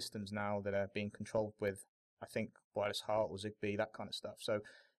lighting systems now that are being controlled with, I think, wireless HART or Zigbee, that kind of stuff. So,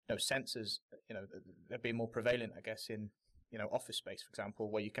 sensors, they're being more prevalent, I guess, in, office space, for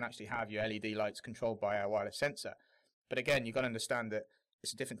example, where you can actually have your LED lights controlled by a wireless sensor. But again, you've got to understand that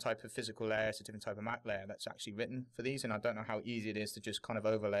it's a different type of physical layer, it's a different type of MAC layer that's actually written for these, and I don't know how easy it is to just kind of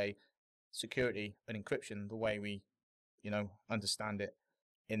overlay security and encryption the way we, understand it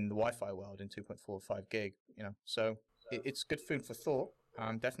in the Wi-Fi world in 2.4, 5 gig, So it's good food for thought,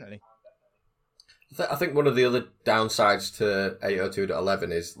 definitely. I think one of the other downsides to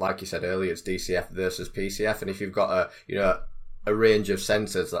 802.11 is, like you said earlier, it's DCF versus PCF, and if you've got a range of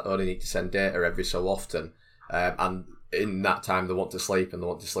sensors that only need to send data every so often, and in that time they want to sleep and they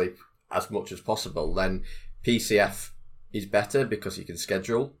want to sleep as much as possible, then PCF is better because you can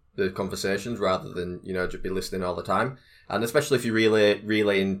schedule the conversations rather than just be listening all the time, and especially if you're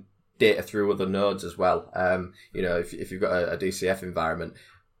relaying data through other nodes as well. If you've got a DCF environment,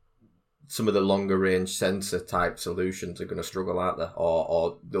 some of the longer range sensor type solutions are going to struggle out there,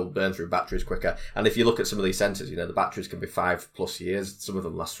 or they'll burn through batteries quicker. And if you look at some of these sensors, the batteries can be 5+ years. Some of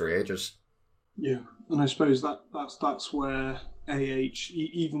them last for ages. Yeah, and I suppose that's where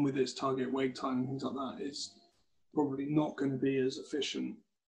even with its target wait time and things like that, is probably not going to be as efficient.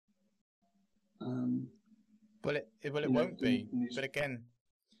 It won't be.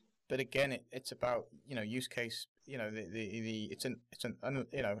 But again, it's about use case. It's an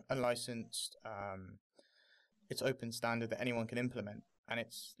unlicensed. It's open standard that anyone can implement, and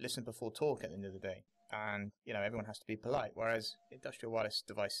it's listen before talk at the end of the day. And everyone has to be polite. Whereas industrial wireless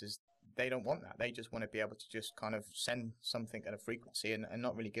devices, they don't want that. They just want to be able to just kind of send something at a frequency and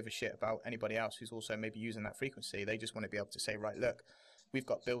not really give a shit about anybody else who's also maybe using that frequency. They just want to be able to say, right, look, we've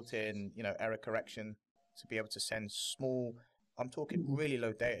got built-in, error correction to be able to send small. I'm talking really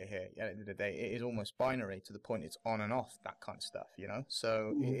low data here. At the end of the day, it is almost binary to the point it's on and off, that kind of stuff,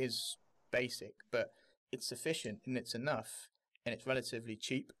 So it is basic, but it's sufficient and it's enough, and it's relatively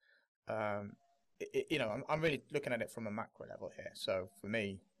cheap. I'm really looking at it from a macro level here. So for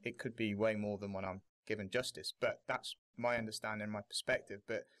me, it could be way more than what I'm given justice, but that's my understanding, my perspective.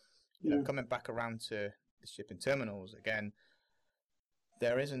 But coming back around to the shipping terminals again,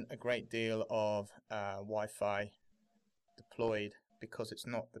 there isn't a great deal of Wi-Fi deployed because it's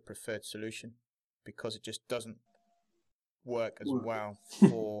not the preferred solution, because it just doesn't work as well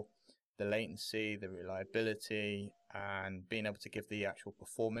for the latency, the reliability, and being able to give the actual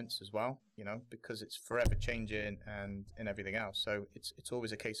performance as well, because it's forever changing and everything else. So it's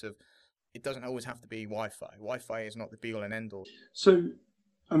always a case of, it doesn't always have to be Wi-Fi. Wi-Fi is not the be all and end all. So,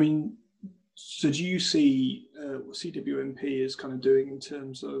 do you see what CWNP is kind of doing in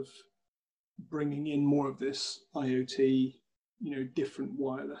terms of bringing in more of this IoT, different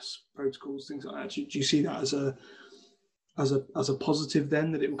wireless protocols, things like that? Do you see that as a positive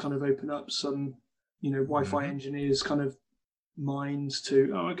then, that it will kind of open up some, Wi-Fi engineers kind of minds to,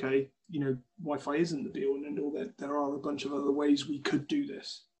 Wi-Fi isn't the be all and end all, that there are a bunch of other ways we could do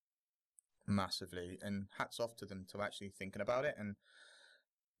this? Massively, and hats off to them to actually thinking about it. And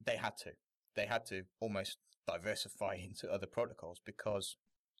they had to almost diversify into other protocols, because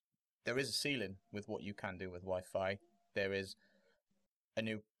there is a ceiling with what you can do with Wi-Fi. There is a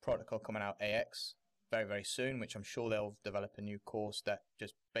new protocol coming out, AX, very, very soon, which I'm sure they'll develop a new course that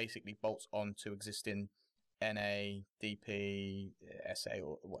just basically bolts on to existing NA, DP, SA,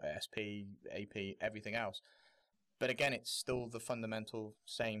 or SP, AP, everything else. But again, it's still the fundamental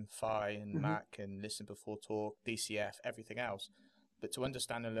same PHY and MAC and listen before talk, DCF, everything else. But to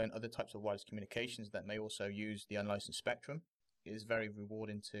understand and learn other types of wireless communications that may also use the unlicensed spectrum is very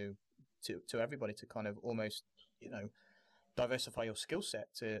rewarding to everybody, to kind of almost, diversify your skill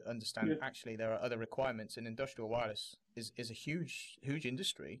set to understand actually there are other requirements. And industrial wireless is a huge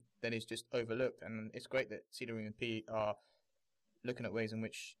industry that is just overlooked. And it's great that CWNP are looking at ways in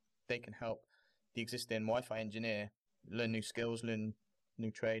which they can help the existing Wi-Fi engineer learn new skills, learn new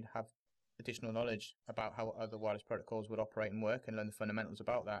trade, have additional knowledge about how other wireless protocols would operate and work, and learn the fundamentals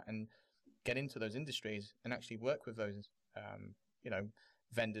about that, and get into those industries and actually work with those,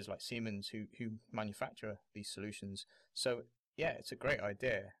 vendors like Siemens who manufacture these solutions. So yeah, it's a great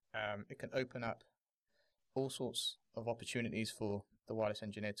idea. It can open up all sorts of opportunities for the wireless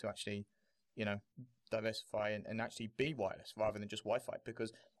engineer to actually, diversify and actually be wireless rather than just Wi-Fi,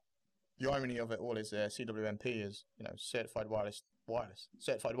 because the irony of it all is CWNP is, certified wireless,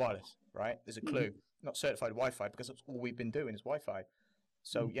 right? There's a clue. Not certified Wi-Fi, because that's all we've been doing is Wi-Fi.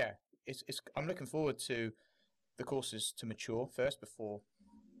 So yeah, it's. I'm looking forward to the courses to mature first before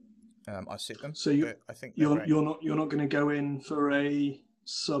I sit them. So I think you're not going to go in for a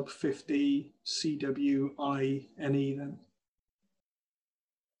sub 50 CWINE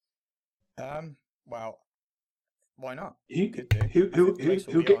then? Well, why not? Who'll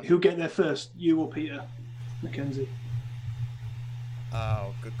get there first, you or Peter Mackenzie?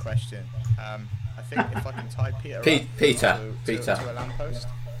 Oh, good question. I think if I can tie Peter Peter to a lamppost,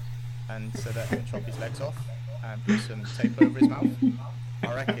 and so that I can chop his legs off and put some tape over his mouth,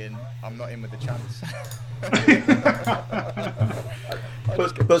 I reckon I'm not in with the chance. I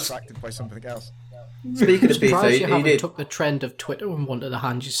just get distracted by something else. Speaking of Peter, surprised you haven't took the trend of Twitter and wanted to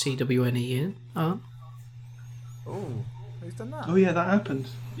hand your CWNE in. Oh, who's done that? Oh yeah, that happened.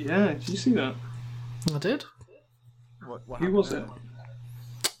 Yeah, did you see that? I did. What Who was it?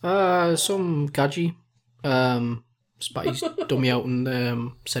 Some gadgy. Spat his dummy out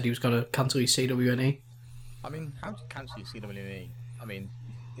and said he was going to cancel his CWNE. I mean, how do you cancel your CWNE? I mean,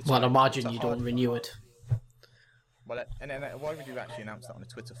 I imagine you don't renew it. Well, and then why would you actually announce that on a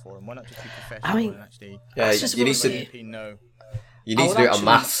Twitter forum? Why not just be professional and actually? Yeah, you need to do it on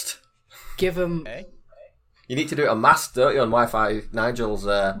Mast. Give him. You need to do it on Mast, don't you? On Wi-Fi, Nigel's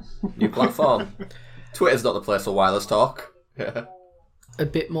new platform. Twitter's not the place for wireless talk. A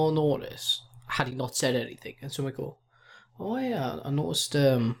bit more notice had he not said anything, and so we go, oh yeah, I noticed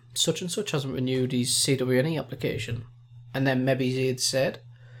such and such hasn't renewed his CWNE application, and then maybe he had said,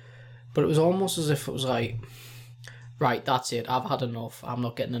 but it was almost as if it was like, right, that's it, I've had enough, I'm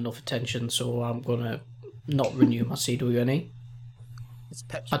not getting enough attention, so I'm gonna not renew my CWNE.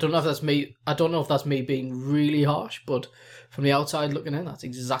 I don't know if that's me being really harsh, but from the outside looking in, that's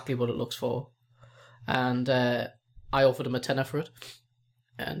exactly what it looks for. And I offered him a tenner for it,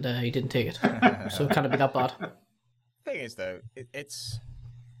 and he didn't take it. So can it be that bad? Thing is, though, it's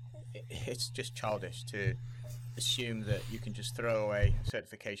just childish to assume that you can just throw away a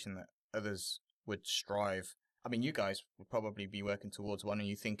certification that others would strive. I mean, you guys would probably be working towards one, and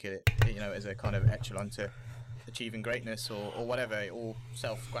you think it, as a kind of echelon to achieving greatness or whatever, or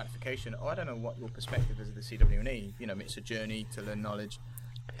self-gratification. Or I don't know what your perspective is of the CWNE. It's a journey to learn knowledge,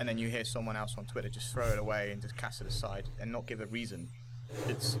 and then you hear someone else on Twitter just throw it away and just cast it aside and not give a reason.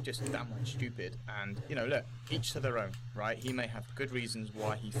 It's just damn stupid. And look, each to their own, right? He may have good reasons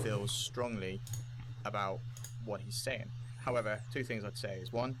why he feels strongly about what he's saying. However, two things I'd say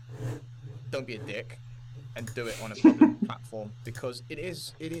is, one, don't be a dick and do it on a public platform, because it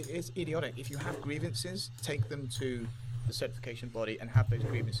is idiotic. If you have grievances, take them to the certification body and have those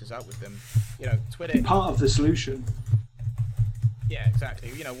grievances out with them. Twitter... Be part of the solution. Yeah, exactly.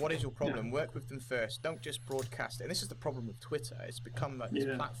 What is your problem? Yeah. Work with them first. Don't just broadcast it. And this is the problem with Twitter. It's become like this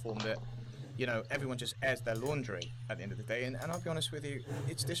platform that, everyone just airs their laundry at the end of the day. And I'll be honest with you,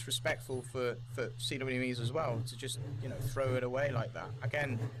 it's disrespectful for CWMEs as well to just, throw it away like that.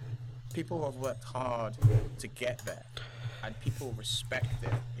 Again, people have worked hard to get there, and people respect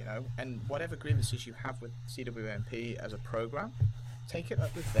it, And whatever grievances you have with CWMP as a program, take it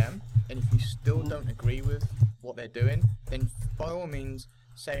up with them. And if you still don't agree with what they're doing, then by all means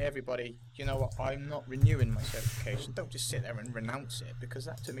say, everybody, you know what, I'm not renewing my certification. Don't just sit there and renounce it, because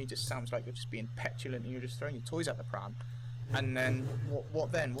that to me just sounds like you're just being petulant and you're just throwing your toys at the pram. And then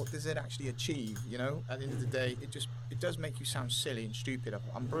what then? What does it actually achieve? At the end of the day, it does make you sound silly and stupid.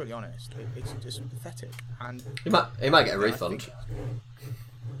 I'm brutally honest. It's just pathetic. And he might get a refund.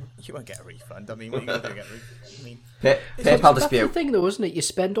 You won't get a refund. I mean, what are you going to do? Get a refund? I mean, PayPal dispute. That's the thing, though, isn't it? You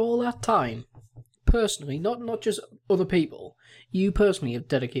spend all that time, personally, not just other people. You personally have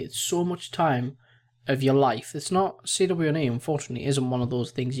dedicated so much time of your life. It's not CWNA, unfortunately, isn't one of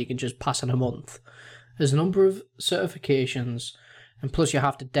those things you can just pass in a month. There's a number of certifications, and plus you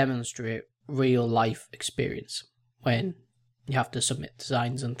have to demonstrate real life experience when you have to submit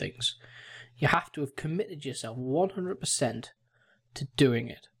designs and things. You have to have committed yourself 100% to doing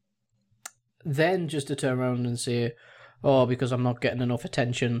it. Then just to turn around and say, oh, because I'm not getting enough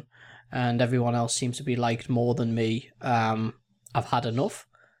attention and everyone else seems to be liked more than me, I've had enough.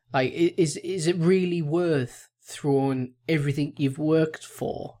 Like, is it really worth throwing everything you've worked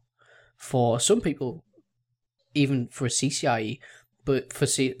for some people, even for a CCIE, but for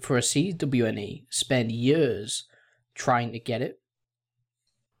a CWNE, spend years trying to get it?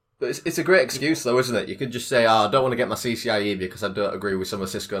 But it's a great excuse, though, isn't it? You could just say, I don't want to get my CCIE because I don't agree with some of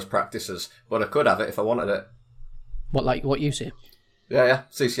Cisco's practices, but I could have it if I wanted it. What you say? Yeah,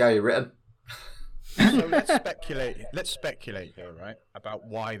 CCIE written. So let's speculate here, right, about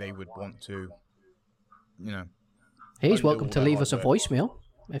why they would want to, He's welcome to leave us a voicemail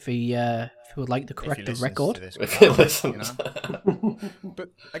if he would like to correct the record. If he listens. But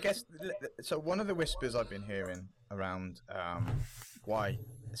I guess, so one of the whispers I've been hearing around why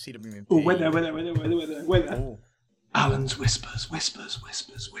CWMP... Oh, wait there. Oh. Alan's whispers.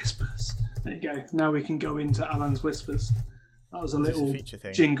 There you go. Now we can go into Alan's whispers. That was a little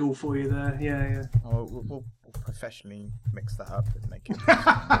jingle for you there. Yeah. Oh, we'll professionally mix that up and make it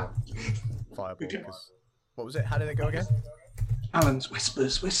more viable. Okay. What was it? How did it go again? Alan's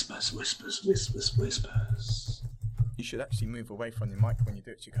whispers. You should actually move away from the mic when you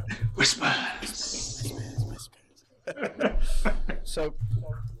do it. You go whispers. So,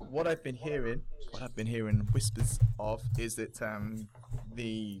 what I've been hearing whispers of is that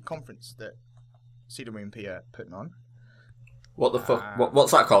the conference that CWMP are putting on. What the fuck?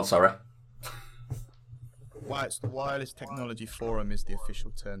 What's that called? Sorry. Well, it's the Wireless Technology Forum is the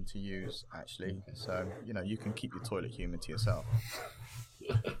official term to use, actually. So, you can keep your toilet humour to yourself.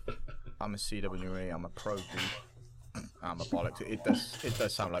 I'm a CWE, I'm a pro dude. I'm a bollocks. It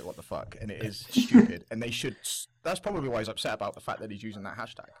does sound like what the fuck, and it is stupid. And they should. That's probably why he's upset about the fact that he's using that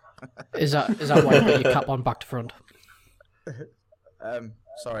hashtag. Is that why you put your cap on back to front?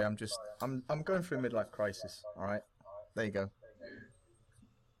 Sorry, I'm going through a midlife crisis. All right, there you go.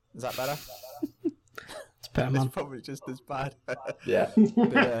 Is that better? It's better, man. It's probably just as bad. Yeah.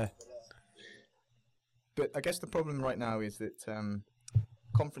 But I guess the problem right now is that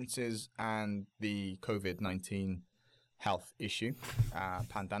conferences and the COVID-19 health issue,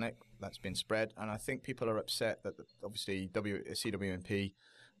 pandemic that's been spread, and I think people are upset that obviously CWMP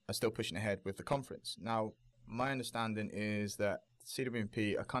are still pushing ahead with the conference. Now, my understanding is that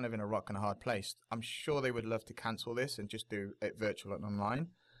CWMP are kind of in a rock and a hard place. I'm sure they would love to cancel this and just do it virtual and online.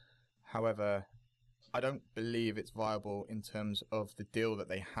 However, I don't believe it's viable in terms of the deal that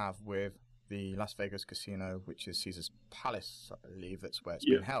they have with the Las Vegas casino, which is Caesar's Palace, I believe that's where it's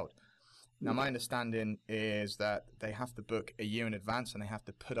been held. Now, my understanding is that they have to book a year in advance and they have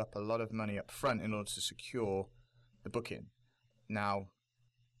to put up a lot of money up front in order to secure the booking. Now,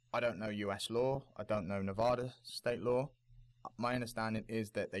 I don't know US law. I don't know Nevada state law. My understanding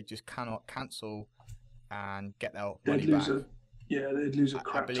is that they just cannot cancel and get their money back. They'd lose a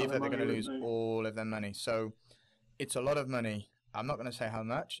crap I believe that they're going to lose money. all of their money. So it's a lot of money. I'm not going to say how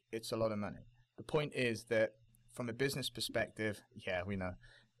much. It's a lot of money. The point is that from a business perspective, we know,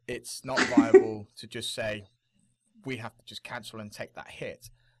 it's not viable to just say we have to just cancel and take that hit.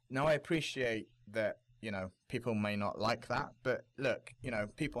 Now, I appreciate that, people may not like that, but look,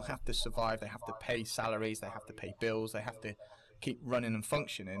 people have to survive. They have to pay salaries. They have to pay bills. They have to keep running and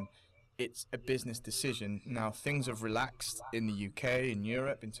functioning. It's a business decision. Now, things have relaxed in the UK, in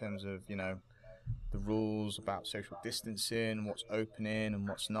Europe, in terms of, the rules about social distancing, what's opening and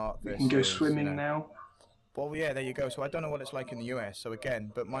what's not. You can go swimming now. Well, yeah, there you go. So I don't know what it's like in the US. So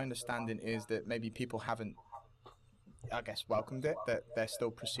again, but my understanding is that maybe people haven't, I guess, welcomed it, that they're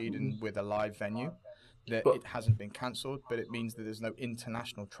still proceeding with a live venue, that it hasn't been cancelled, but it means that there's no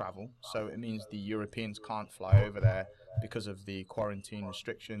international travel. So it means the Europeans can't fly over there because of the quarantine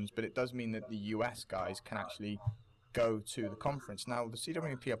restrictions. But it does mean that the US guys can actually go to the conference. Now, the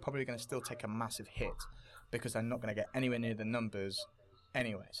CWP are probably going to still take a massive hit because they're not going to get anywhere near the numbers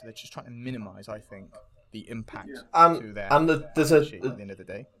anyway. So they're just trying to minimize, I think, the impact to their sheet at the end of the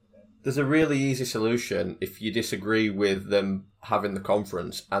day. There's a really easy solution if you disagree with them having the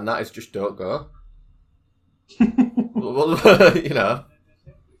conference, and that is just don't go.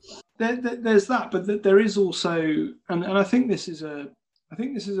 There's that, but there is also, and I think this is a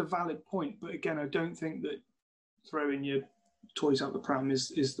valid point. But again, I don't think that throwing your toys out the pram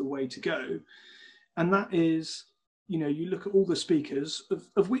is the way to go. And that is, you look at all the speakers,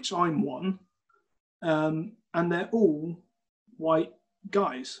 of which I'm one, and they're all white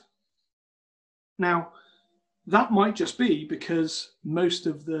guys. Now, that might just be because most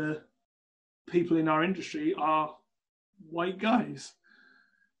of the people in our industry are white guys.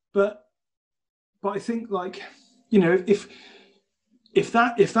 But I think, if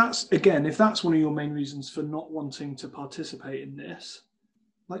that's one of your main reasons for not wanting to participate in this,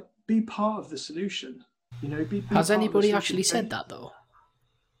 be part of the solution. Be Has anybody actually said that though?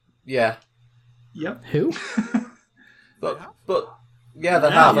 Yeah. Yep. Who? but yeah,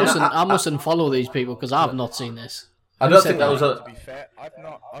 they have. I mustn't follow these people because I've not seen this. I don't think that was To be fair, I've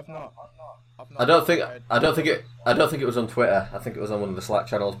not. I don't think it was on Twitter. I think it was on one of the Slack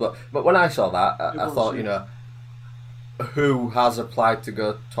channels. But when I saw that, I thought, who has applied to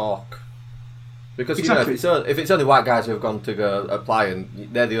go talk? Because exactly. if it's only white guys who have gone to go apply, and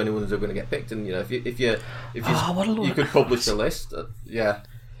they're the only ones who are going to get picked, and if you could publish a list,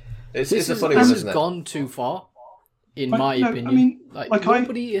 it's a funny one, isn't it? This has gone too far, in my opinion. I mean,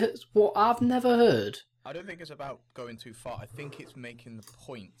 nobody has. What I've never heard. I don't think it's about going too far. I think it's making the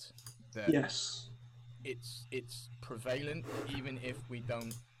point that it's prevalent, even if we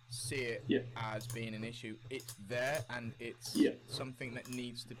don't see it as being an issue. It's there, and it's something that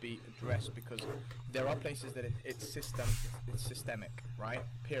needs to be addressed, because there are places that it's systemic, right?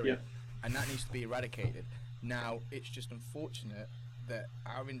 Period. And that needs to be eradicated. Now, it's just unfortunate that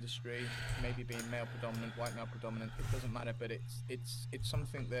our industry, maybe being male predominant, white male predominant, it doesn't matter, but it's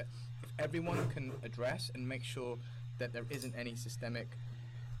something that if everyone can address and make sure that there isn't any systemic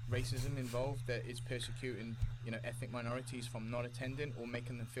racism involved that is persecuting, ethnic minorities from not attending or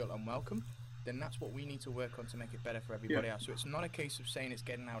making them feel unwelcome, then that's what we need to work on to make it better for everybody else. So it's not a case of saying it's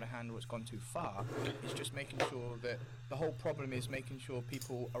getting out of hand or it's gone too far. It's just making sure that the whole problem is making sure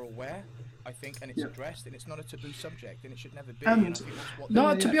people are aware, I think, and it's addressed, and it's not a taboo subject, and it should never be. And I think that's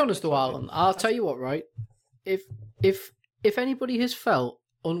what to be honest though, Alan, I'll tell you what, right? If anybody has felt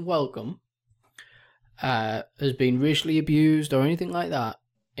unwelcome, has been racially abused or anything like that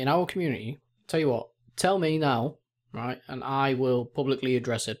in our community, tell you what, tell me now, right? And I will publicly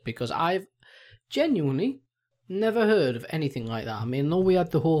address it, because I've genuinely never heard of anything like that. I mean, though we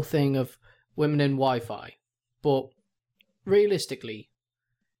had the whole thing of women in Wi-Fi, but realistically,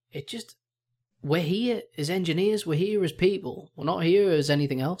 we're here as engineers, we're here as people, we're not here as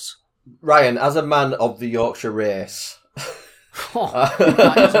anything else. Ryan, as a man of the Yorkshire race...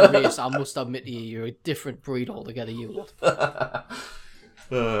 that is a race, I must admit to you, you're a different breed altogether, you lot.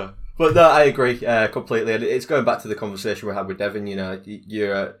 But no, I agree completely, and it's going back to the conversation we had with Devin.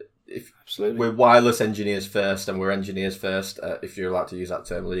 Absolutely. We're wireless engineers first, and we're engineers first, if you're allowed to use that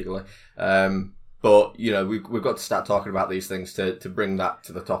term legally. But we've got to start talking about these things to bring that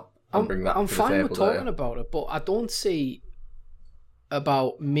to the top and bring that to the table. I'm fine with talking about it, but I don't see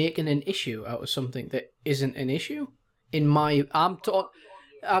about making an issue out of something that isn't an issue. Yes,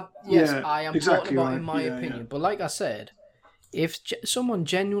 I am exactly talking about right. in my opinion. But like I said, if someone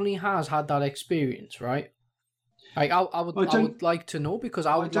genuinely has had that experience, right? Like I would like to know, because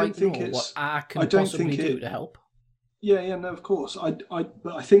I would like to know what I can possibly do to help. Yeah, no, of course. But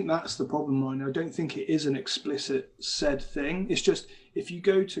I think that's the problem, Ryan. I don't think it is an explicit said thing. It's just, if you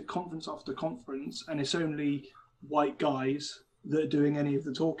go to conference after conference and it's only white guys that are doing any of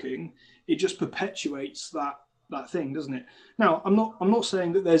the talking, it just perpetuates that thing, doesn't it? Now, I'm not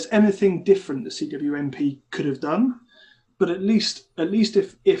saying that there's anything different the CWMP could have done, but at least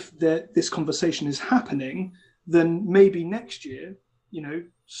if this conversation is happening, then maybe next year,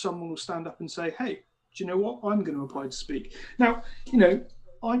 someone will stand up and say, hey, do you know what? I'm going to apply to speak. Now,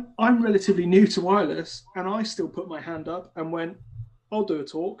 I'm relatively new to wireless, and I still put my hand up and went, I'll do a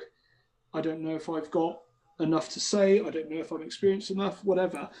talk. I don't know if I've got enough to say. I don't know if I'm experienced enough,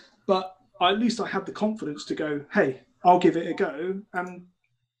 whatever. But at least I had the confidence to go, hey, I'll give it a go. And,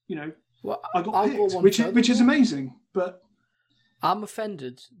 I got picked, which is amazing. But I'm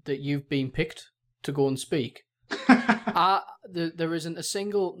offended that you've been picked to go and speak. There isn't a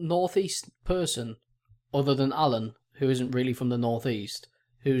single Northeast person other than Alan, who isn't really from the Northeast,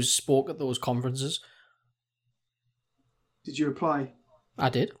 who's spoke at those conferences. Did you apply? I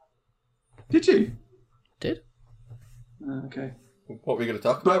did. Did you? Did. Okay. What were you going to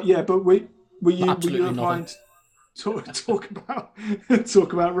talk about? But were you applying to talk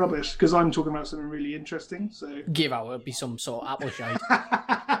about rubbish? Because I'm talking about something really interesting. So give out, it'd be some sort of apple shade.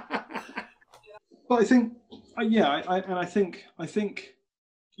 But I think, I think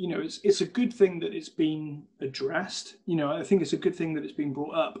it's a good thing that it's been addressed. I think it's a good thing that it's been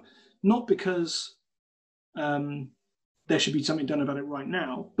brought up, not because there should be something done about it right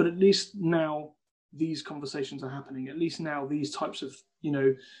now, but at least now these conversations are happening. At least now these types of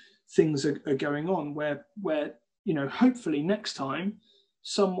things are going on, where hopefully next time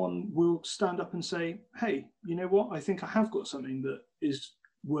someone will stand up and say, hey, you know what? I think I have got something that is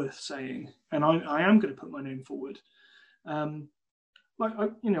worth saying, and I am going to put my name forward. I've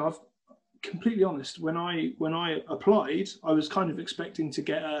completely honest. When I applied, I was kind of expecting to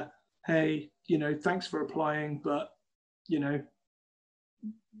get a, hey, thanks for applying, but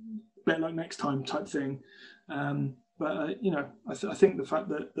better luck next time type thing. I think the fact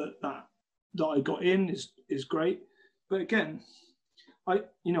that I got in is great. But again, I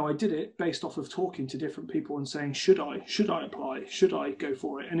did it based off of talking to different people and saying, should I apply? Should I go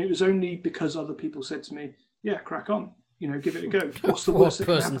for it? And it was only because other people said to me, yeah, crack on, give it a go. What's the worst what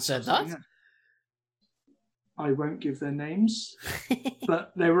person said that? I won't give their names,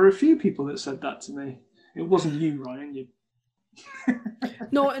 but there were a few people that said that to me. It wasn't you, Ryan.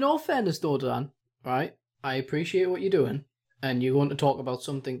 No, in all fairness though, Dan, right? I appreciate what you're doing, and you want to talk about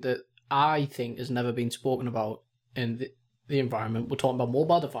something that I think has never been spoken about in the environment. We're talking about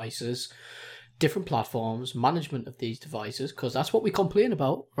mobile devices, different platforms, management of these devices, because that's what we complain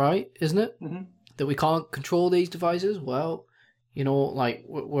about, right? Isn't it? Mm-hmm. That we can't control these devices? Well,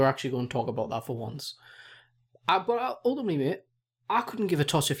 we're actually going to talk about that for once. But ultimately, mate, I couldn't give a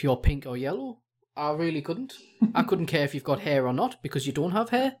toss if you're pink or yellow. I really couldn't. I couldn't care if you've got hair or not, because you don't have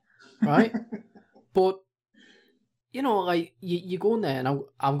hair, right? But, you go in there and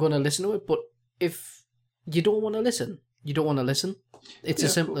I'm going to listen to it, but if you don't want to listen, you don't want to listen. It's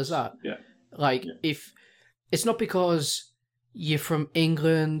as simple as that. Yeah. If it's not because you're from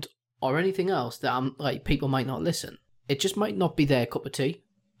England or anything else that people might not listen. It just might not be their cup of tea,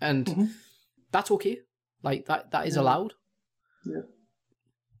 and that's okay. That is allowed. Yeah.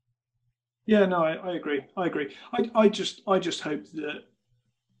 Yeah, no, I agree. I just hope that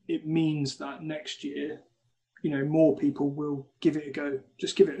it means that next year, more people will give it a go.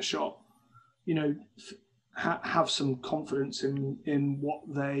 Just give it a shot. Have some confidence in what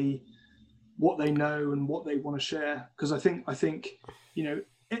they know and what they want to share. Because I think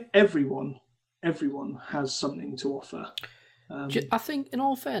everyone has something to offer. I think, in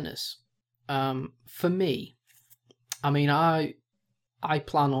all fairness, for me, I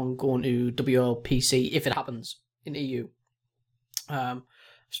plan on going to WLPC if it happens in EU. I've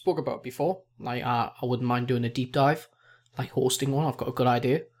spoke about it before. I wouldn't mind doing a deep dive, hosting one. I've got a good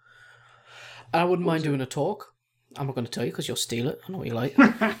idea. And I wouldn't mind doing a talk. I'm not going to tell you because you'll steal it. I know what you like.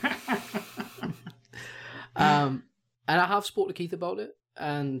 And I have spoke to Keith about it.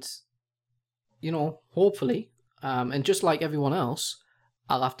 And, hopefully, and just like everyone else,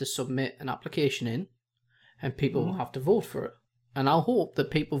 I'll have to submit an application in and people will have to vote for it. And I'll hope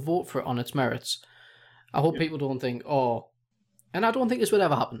that people vote for it on its merits. I hope people don't think, and I don't think this would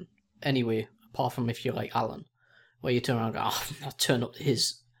ever happen anyway, apart from if you're like Alan. where you turn around and go, oh, I'll turn up to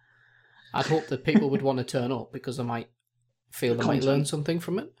his. I'd hope that people would want to turn up because they might feel they might learn something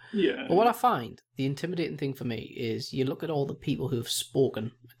from it. Yeah. But what I find, the intimidating thing for me is you look at all the people who have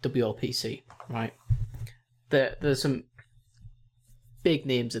spoken at WLPC, right? There's some big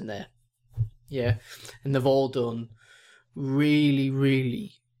names in there. Yeah. And they've all done really,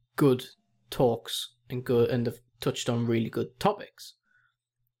 really good talks and they've touched on really good topics.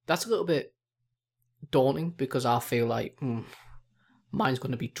 That's a little bit daunting because I feel like mine's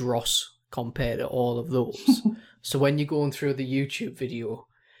going to be dross compared to all of those. So when you're going through the YouTube video,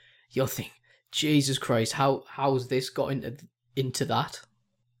 you'll think, Jesus Christ, how's this got into that?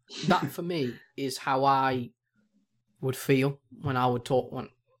 That for me is how I would feel when I would talk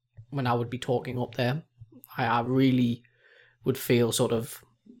when I would be talking up there. I really would feel sort of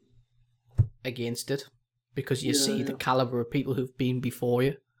against it because you see the caliber of people who've been before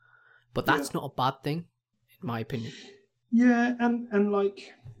you. But that's not a bad thing, in my opinion. Yeah, and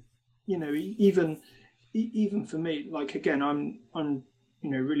like, you know, even for me, like, again, I'm you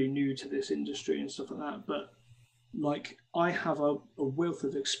know, really new to this industry and stuff like that, but like I have a wealth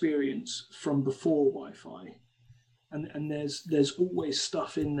of experience from before Wi-Fi, and there's always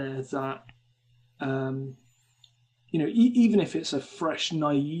stuff in there that you know, even if it's a fresh,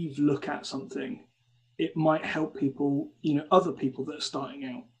 naive look at something, it might help people, you know, other people that are starting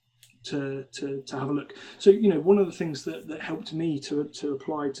out to have a look. So, you know, one of the things that helped me to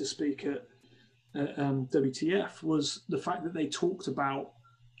apply to speak at WTF was the fact that they talked about,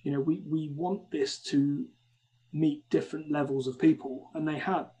 you know, we want this to meet different levels of people, and they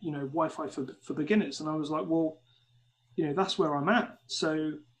had, you know, Wi-Fi for beginners, and I was like, well, you know, that's where I'm at.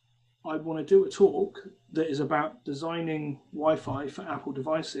 So I want to do a talk that is about designing Wi-Fi for Apple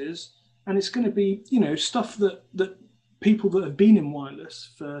devices, and it's going to be, you know, stuff that people that have been in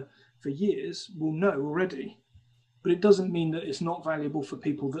wireless for years will know already. But it doesn't mean that it's not valuable for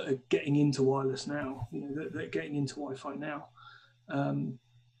people that are getting into wireless now, you know, that are getting into Wi-Fi now. And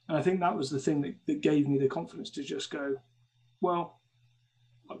I think that was the thing that gave me the confidence to just go, well,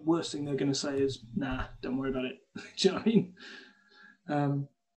 like, worst thing they're going to say is, nah, don't worry about it. Do you know what I mean?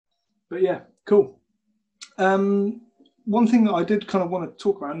 But yeah, cool. One thing that I did kind of want to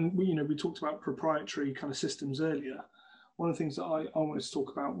talk about, and we talked about proprietary kind of systems earlier. One of the things that I wanted to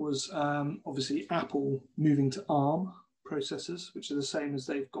talk about was obviously Apple moving to ARM processors, which are the same as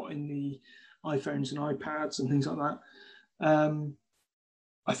they've got in the iPhones and iPads and things like that.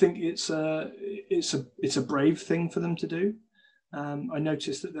 I think it's a brave thing for them to do. I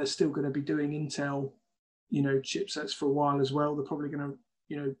noticed that they're still going to be doing Intel, you know, chipsets for a while as well. They're probably going to,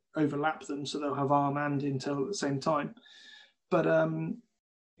 you know, overlap them, so they'll have ARM and Intel at the same time. But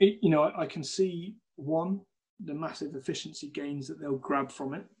you know, I can see, one, the massive efficiency gains that they'll grab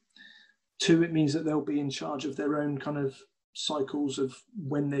from it. Two, it means that they'll be in charge of their own kind of cycles of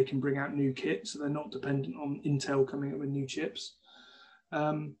when they can bring out new kits, so they're not dependent on Intel coming up with new chips. But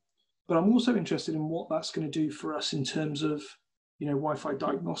I'm also interested in what that's going to do for us in terms of, you know, Wi-Fi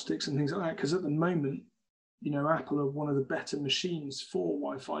diagnostics and things like that, because at the moment, you know, Apple are one of the better machines for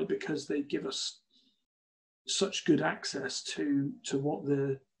Wi-Fi because they give us such good access to what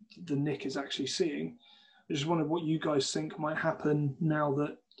the NIC is actually seeing. I just wondered what you guys think might happen now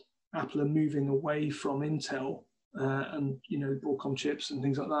that Apple are moving away from Intel and, you know, Broadcom chips and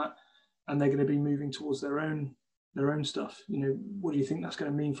things like that, and they're going to be moving towards their own stuff. You know, what do you think that's going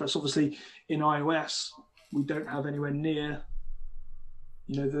to mean for us? Obviously, in iOS, we don't have anywhere near,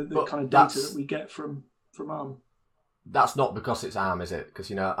 you know, the kind of data that we get from ARM. That's not because it's ARM, is it? Because,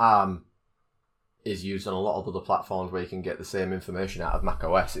 you know, ARM is used on a lot of other platforms where you can get the same information out of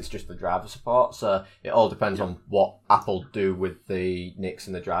macOS. It's just the driver support. So it all depends on what Apple do with the NICs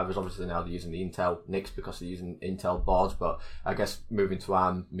and the drivers. Obviously now they're using the Intel NICs because they're using Intel boards, but I guess moving to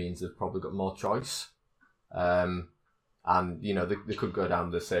ARM means they've probably got more choice. And, you know, they could go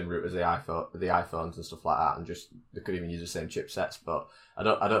down the same route as the iPhones and stuff like that, and just they could even use the same chipsets. But I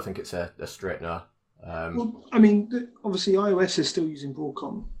don't think it's a straight no. Well, I mean, obviously iOS is still using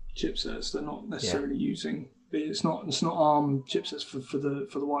Broadcom chipsets. They're not necessarily using. It's not ARM chipsets for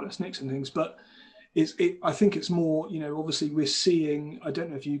the wireless NICs and things. But I think it's more. You know, obviously we're seeing. I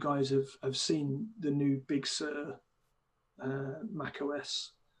don't know if you guys have seen the new Big Sur Mac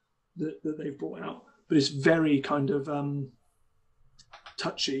OS that they've brought out, but it's very kind of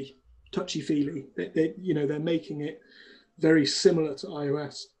touchy-feely. You know, they're making it very similar to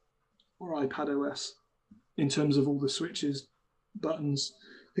iOS or iPadOS in terms of all the switches, buttons,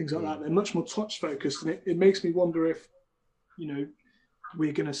 things like that. They're much more touch focused, and it makes me wonder if, you know,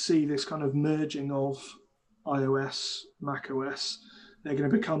 we're going to see this kind of merging of iOS, macOS, they're going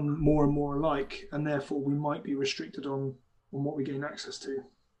to become more and more alike, and therefore we might be restricted on what we gain access to.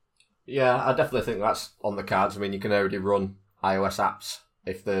 Yeah, I definitely think that's on the cards. I mean, you can already run iOS apps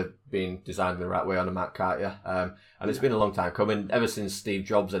if they're being designed the right way on a Mac, can't you? And it's been a long time coming. Ever since Steve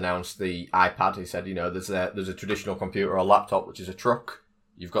Jobs announced the iPad, he said, there's a traditional computer or laptop, which is a truck.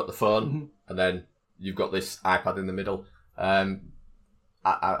 You've got the phone, and then you've got this iPad in the middle.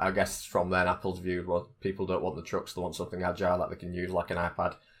 I guess from then, Apple's view, well, people don't want the trucks; they want something agile that they can use like an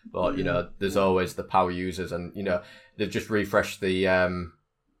iPad. But there's always the power users, and they've just refreshed the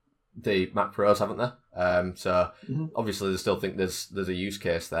Mac Pros, haven't they? So obviously, they still think there's a use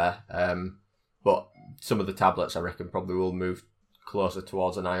case there. But some of the tablets, I reckon, probably will move closer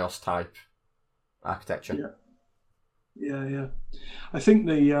towards an iOS type architecture. Yeah. I think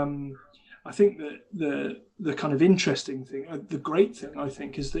the kind of interesting thing, the great thing, I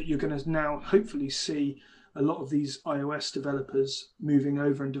think, is that you're going to now hopefully see a lot of these iOS developers moving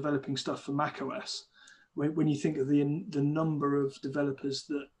over and developing stuff for macOS. When you think of the number of developers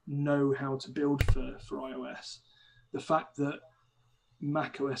that know how to build for iOS, the fact that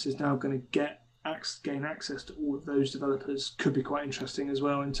macOS is now going to gain access to all of those developers could be quite interesting as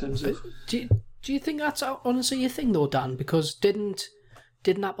well in terms of. Do you think that's honestly a thing though, Dan? Because didn't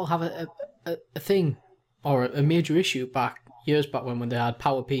Apple have a thing or a major issue years back when they had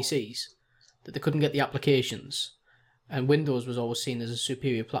Power PCs that they couldn't get the applications, and Windows was always seen as a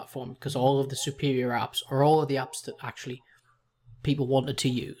superior platform because all of the superior apps or all of the apps that actually people wanted to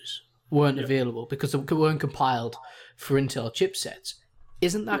use weren't available because they weren't compiled for Intel chipsets.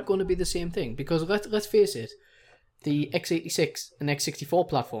 Isn't that going to be the same thing? Because let's face it, the x86 and x64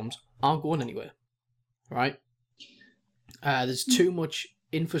 platforms aren't going anywhere, right? There's too much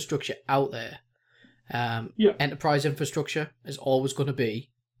infrastructure out there. Enterprise infrastructure is always going to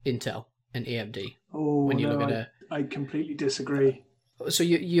be Intel and AMD. When you look at it, I completely disagree. So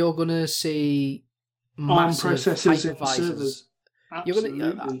you're going to see ARM processors in servers. Absolutely.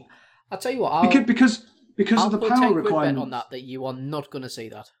 You're going to. I'll tell you what. Because of the power requirements on that you are not going to see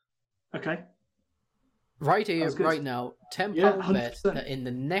that. Okay. Right here, right now, £10 bet that in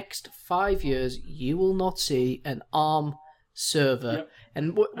the next 5 years you will not see an ARM server. Yep.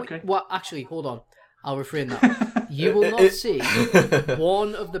 And what? Actually, hold on. I'll refrain that. You will not see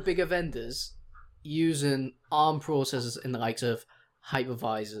one of the bigger vendors using ARM processors in the likes of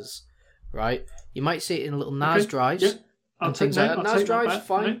hypervisors, right? You might see it in little NAS drives. Yeah. I'll take that. NAS drives,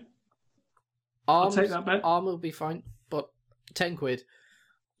 fine. Right. I'll take that bet. ARM will be fine, but £10.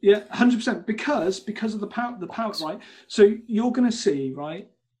 Yeah, 100%. Because of the power, right? So you're going to see, right?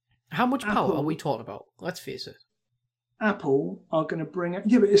 How much power are we talking about? Let's face it. Apple are going to bring it.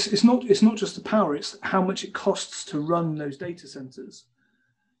 Yeah, but it's not just the power. It's how much it costs to run those data centers,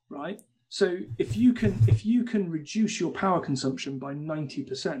 right? So if you can reduce your power consumption by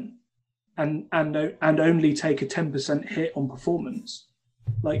 90% and only take a 10% hit on performance,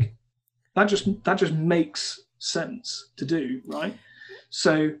 like that just makes sense to do, right?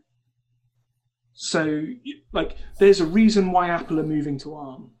 So like there's a reason why Apple are moving to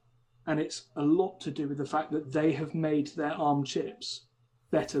ARM. And it's a lot to do with the fact that they have made their ARM chips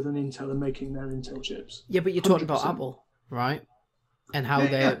better than Intel are making their Intel chips. Yeah, but you're talking about Apple, right? And how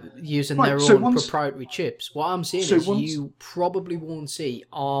they're using their own proprietary chips. What I'm saying is you probably won't see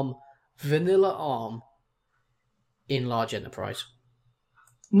vanilla ARM in large enterprise.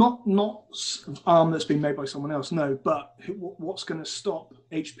 Not ARM that's been made by someone else, no. But what's going to stop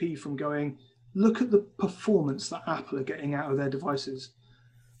HP from going, look at the performance that Apple are getting out of their devices.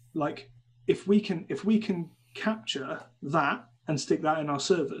 Like, if we can capture that and stick that in our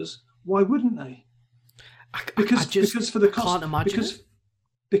servers, why wouldn't they? Because for the cost, can't imagine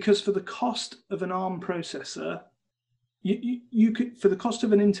because for the cost of an ARM processor, you could, for the cost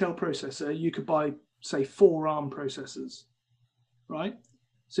of an Intel processor, you could buy, say, 4 ARM processors, right?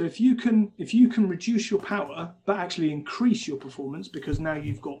 So if you can reduce your power but actually increase your performance because now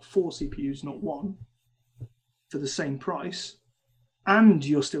you've got 4 CPUs, not 1, for the same price, and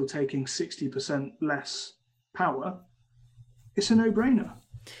you're still taking 60% less power, it's a no-brainer.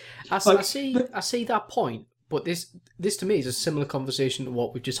 I see that point, but this to me is a similar conversation to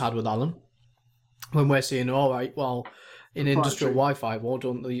what we've just had with Alan, when we're saying, all right, well, in industrial Wi-Fi, why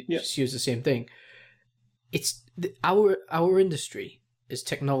don't they just use the same thing? It's our industry is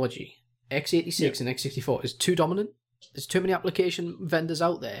technology. x86 and x64 is too dominant. There's too many application vendors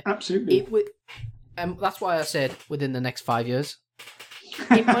out there. Absolutely. That's why I said within the next 5 years.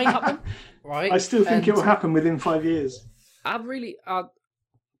 It might happen, right? I still think it will happen within 5 years. I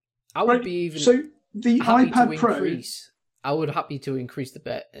would be even. So the iPad Pro. I would happy to increase the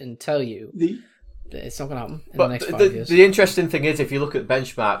bet and tell you It's not going to happen in the But next 5 years. the interesting thing is, if you look at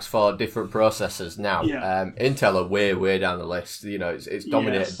benchmarks for different processors now, Yeah. Intel are way down the list. You know, it's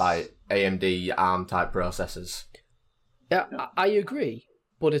dominated Yes. by AMD ARM type processors. Yeah, I agree,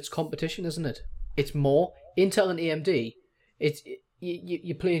 but it's competition, isn't it? It's more Intel and AMD.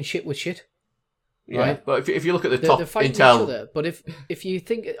 You're playing shit with shit. Yeah, Right. but if you look at the They're top fighting each Intel, other. But if you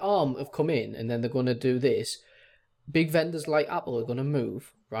think ARM have come in and then they're going to do this, big vendors like Apple are going to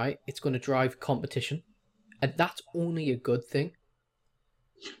move, right? It's going to drive competition, and that's only a good thing.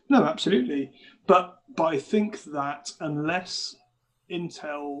 No, absolutely. But I think that unless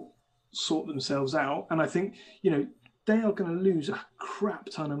Intel sort themselves out, and I think, they are going to lose a crap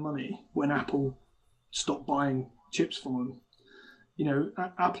ton of money when Apple stop buying chips from them.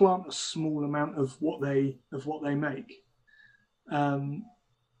 Apple aren't a small amount of what they make.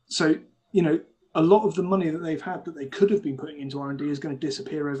 So, a lot of the money that they've had that they could have been putting into R&D is going to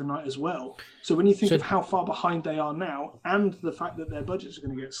disappear overnight as well. So when you think of how far behind they are now, and the fact that their budgets are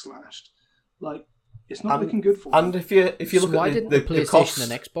going to get slashed, like, it's not looking good for them. and if you So look why at didn't the PlayStation cost,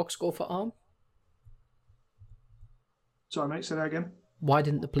 and Xbox go for ARM? Sorry, mate, say that again. Why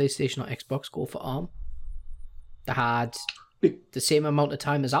didn't the PlayStation or Xbox go for ARM? They had Be- the same amount of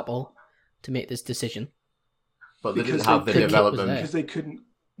time as Apple to make this decision. but they because didn't have the the kit was development. there. because they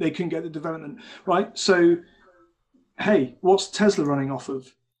couldn't get the development right. So, hey, what's Tesla running off of?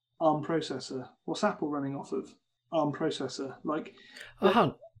 ARM processor. What's Apple running off of? ARM processor. Like, Hang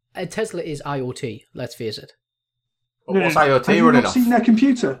on. Tesla is IoT, let's face it. But what's IoT have you running not off? seen their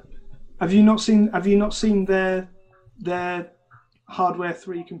computer? Have you not seen their hardware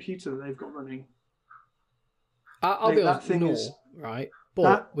 3 computer they've got running? I'll Mate, be that honest, thing no, is- right?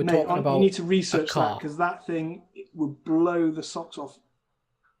 But we're talking about you need to research car. that, because that thing would blow the socks off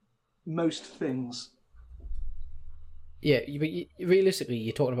most things. Yeah, realistically,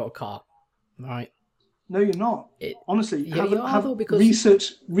 you're talking about a car, right? No, you're not. Honestly, Yeah, you are, though, because-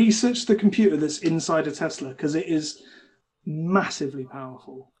 research the computer that's inside a Tesla, because it is massively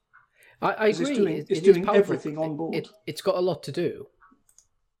powerful. I 'Cause it's agree. doing- it it's is doing powerful. everything on board. It's got a lot to do,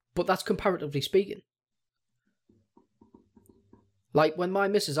 but that's comparatively speaking. Like when my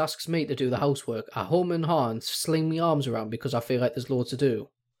missus asks me to do the housework, I hum and haw and sling my arms around because I feel like there's loads to do.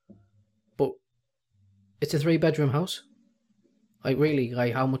 But it's a 3-bedroom house. Like really,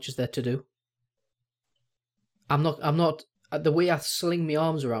 like how much is there to do? I'm not the way I sling my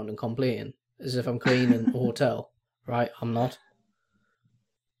arms around and complain as if I'm cleaning a hotel, right? I'm not.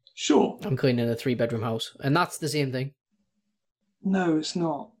 Sure. I'm cleaning a 3-bedroom house, and that's the same thing. No, it's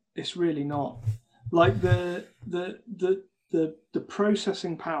not. It's really not. Like the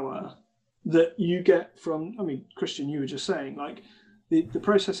processing power that you get from, I mean, Christian, you were just saying, like the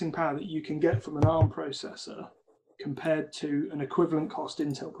processing power that you can get from an ARM processor compared to an equivalent cost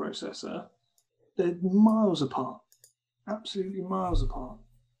Intel processor, they're miles apart, absolutely miles apart.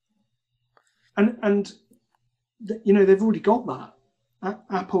 And they've already got that.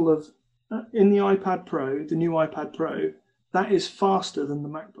 Apple have in the iPad Pro, the new iPad Pro, that is faster than the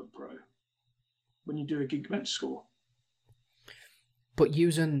MacBook Pro when you do a Geekbench score. But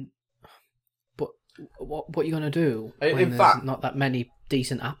what are you going to do In when there's fact- not that many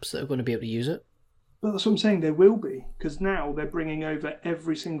decent apps that are going to be able to use it? But that's what I'm saying, there will be, because now they're bringing over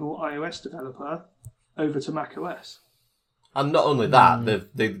every single iOS developer over to macOS. And not only that,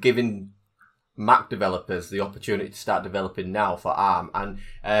 they've given Mac developers the opportunity to start developing now for ARM,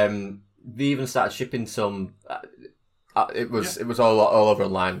 and they even started shipping some. It was all over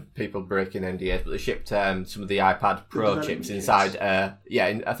online. People breaking NDAs, but they shipped some of the iPad Pro development chips kits. inside.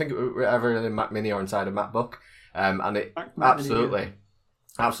 I think it was either in a Mac Mini or inside a MacBook, and it Mac Mini,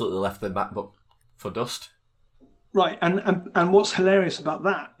 absolutely left the MacBook for dust. Right, and what's hilarious about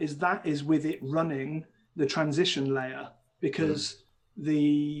that is with it running the transition layer, because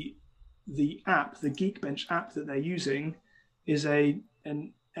the app, the Geekbench app that they're using, is an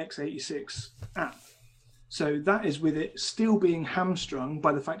x86 app. So that is with it still being hamstrung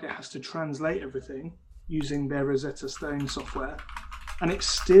by the fact it has to translate everything using their Rosetta Stone software, and it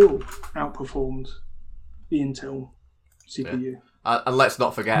still outperformed the Intel CPU. And let's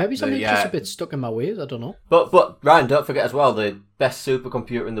not forget Maybe something just a bit stuck in my ways. I don't know. But Ryan, don't forget as well, the best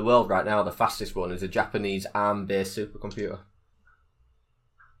supercomputer in the world right now, the fastest one, is a Japanese ARM-based supercomputer.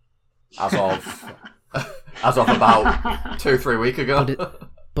 As of about 2-3 weeks ago.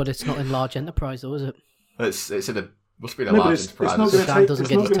 But it's not in large enterprise, though, is it? It's in a must be in a No, but large it's enterprise. not going Dan doesn't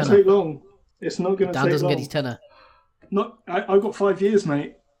get his to tenner. take long. It's not going to Dan take doesn't long. get his tenner. I've got 5 years,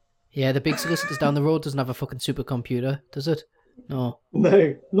 mate. Yeah, the big solicitors down the road doesn't have a fucking supercomputer, does it? No.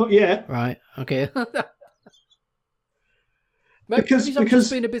 No, not yet. Right. Okay. Maybe Because- I'm because-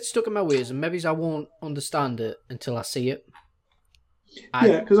 just being a bit stuck in my ways, and maybe I won't understand it until I see it.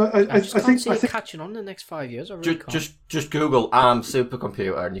 Yeah, because I I just can't think see I it think catching on in the next 5 years. I really can't. Just Google ARM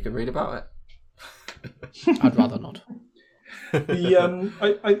supercomputer and you can read about it. I'd rather not.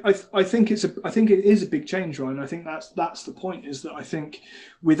 I think I think it is a big change, Ryan. I think that's the point. Is that I think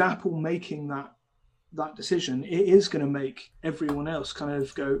with Apple making that decision, it is going to make everyone else kind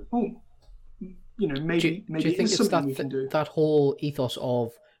of go, oh, maybe Do you think it's it's something we can do. that whole ethos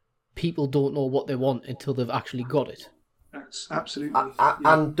of people don't know what they want until they've actually got it? That's absolutely.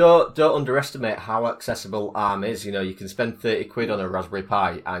 And don't underestimate how accessible ARM is. You can spend 30 quid on a Raspberry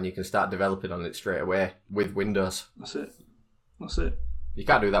Pi and you can start developing on it straight away with Windows. That's it. You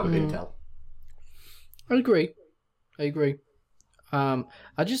can't do that with Intel. I agree.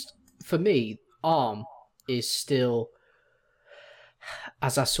 For me, ARM is still,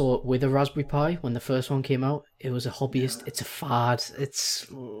 as I saw it with a Raspberry Pi when the first one came out, it was a hobbyist. It's a fad. It's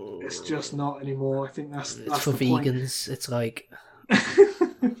just not anymore. I think that's for the point. vegans. It's like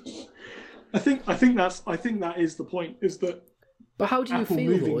I think that is the point. Is that But how do you Apple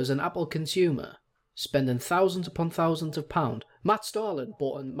feel, moving- though, as an Apple consumer, spending thousands upon thousands of pounds? Matt Starlin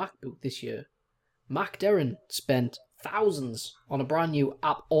bought a MacBook this year. Mac Darren spent thousands on a brand new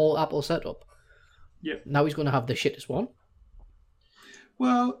all Apple setup. Yeah. Now he's going to have the shittest one.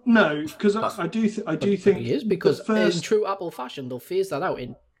 Well, no, because I do think He is, because the first, in true Apple fashion, they'll phase that out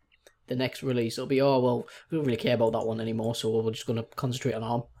in the next release. It'll be, we don't really care about that one anymore, so we're just going to concentrate on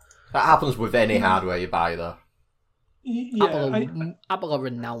ARM. That happens with any hardware you buy, though. Apple are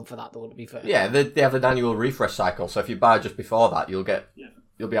renowned for that, though, to be fair. Yeah, they have an annual refresh cycle, so if you buy just before that, you'll be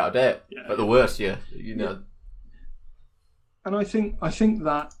out of date. Yeah. At the worst, you know. And I think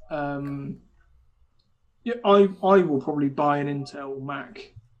that I will probably buy an Intel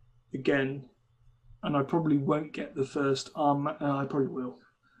Mac again, and I probably won't get the first ARM Mac. I probably will.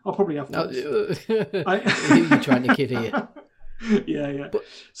 I'll probably have one. Who are you trying to kid here? Yeah. But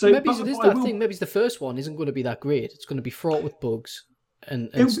So maybe but it is I that will- thing. Maybe the first one isn't going to be that great. It's going to be fraught with bugs and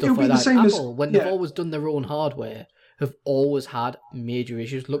It'll stuff be like the that. same as- Apple, when yeah. they've always done their own hardware, have always had major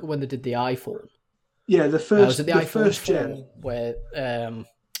issues. Look at when they did the iPhone. Yeah, the Was first it the the iPhone first 4 gen. where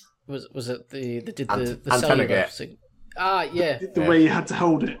was it they did the Antenna cellular gate. thing? Yeah. The way you had to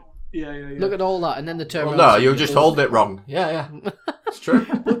hold it. Yeah. Look at all that, and then the turn. Well, no, you just hold it wrong. Yeah. It's true.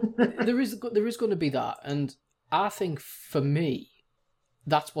 There is going to be that, and I think for me,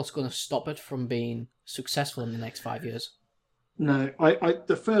 that's what's going to stop it from being successful in the next 5 years. No,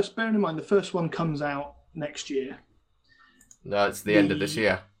 bearing in mind the first one comes out next year. No, it's the end of this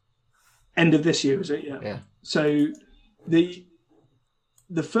year. End of this year, is it? Yeah. Yeah. So the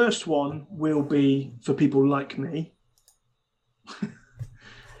first one will be for people like me,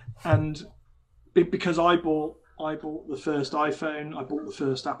 and because I bought the first iPhone, I bought the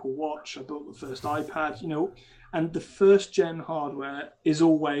first Apple Watch, I bought the first iPad, and the first gen hardware is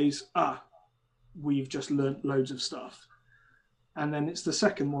always we've just learnt loads of stuff, and then it's the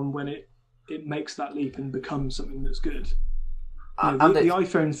second one when it makes that leap and becomes something that's good. The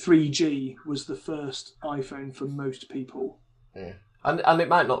iPhone 3G was the first iPhone for most people. Yeah. And it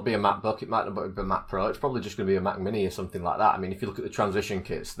might not be a MacBook, it might not be a Mac Pro, it's probably just going to be a Mac Mini or something like that. I mean, if you look at the transition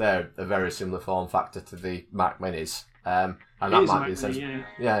kits, they're a very similar form factor to the Mac Minis. And that might be a sensible...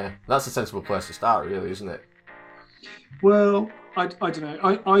 Yeah, that's a sensible place to start, really, isn't it? Well, I don't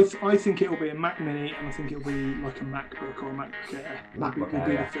know. I think it'll be a Mac Mini, and I think it'll be like a MacBook or a MacBook Air. MacBook will Air,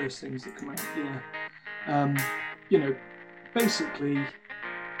 be yeah. the first things that come out. Yeah. Basically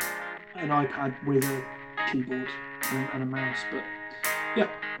an iPad with a keyboard and a mouse. But yeah,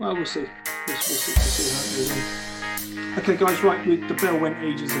 well, we'll see. We'll see how it goes on. Okay, guys, right. The bell went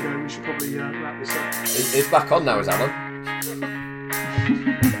ages ago. We should probably wrap this up. It's back on now, is Alan?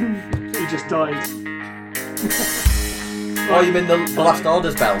 He just died. Oh, you mean the last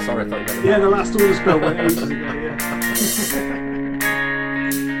orders bell? Sorry, I thought you meant Yeah, the last orders bell went ages ago. Yeah.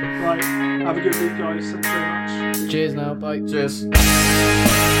 Right. Have a good week, guys. Thanks very much. Cheers now, bye. Cheers.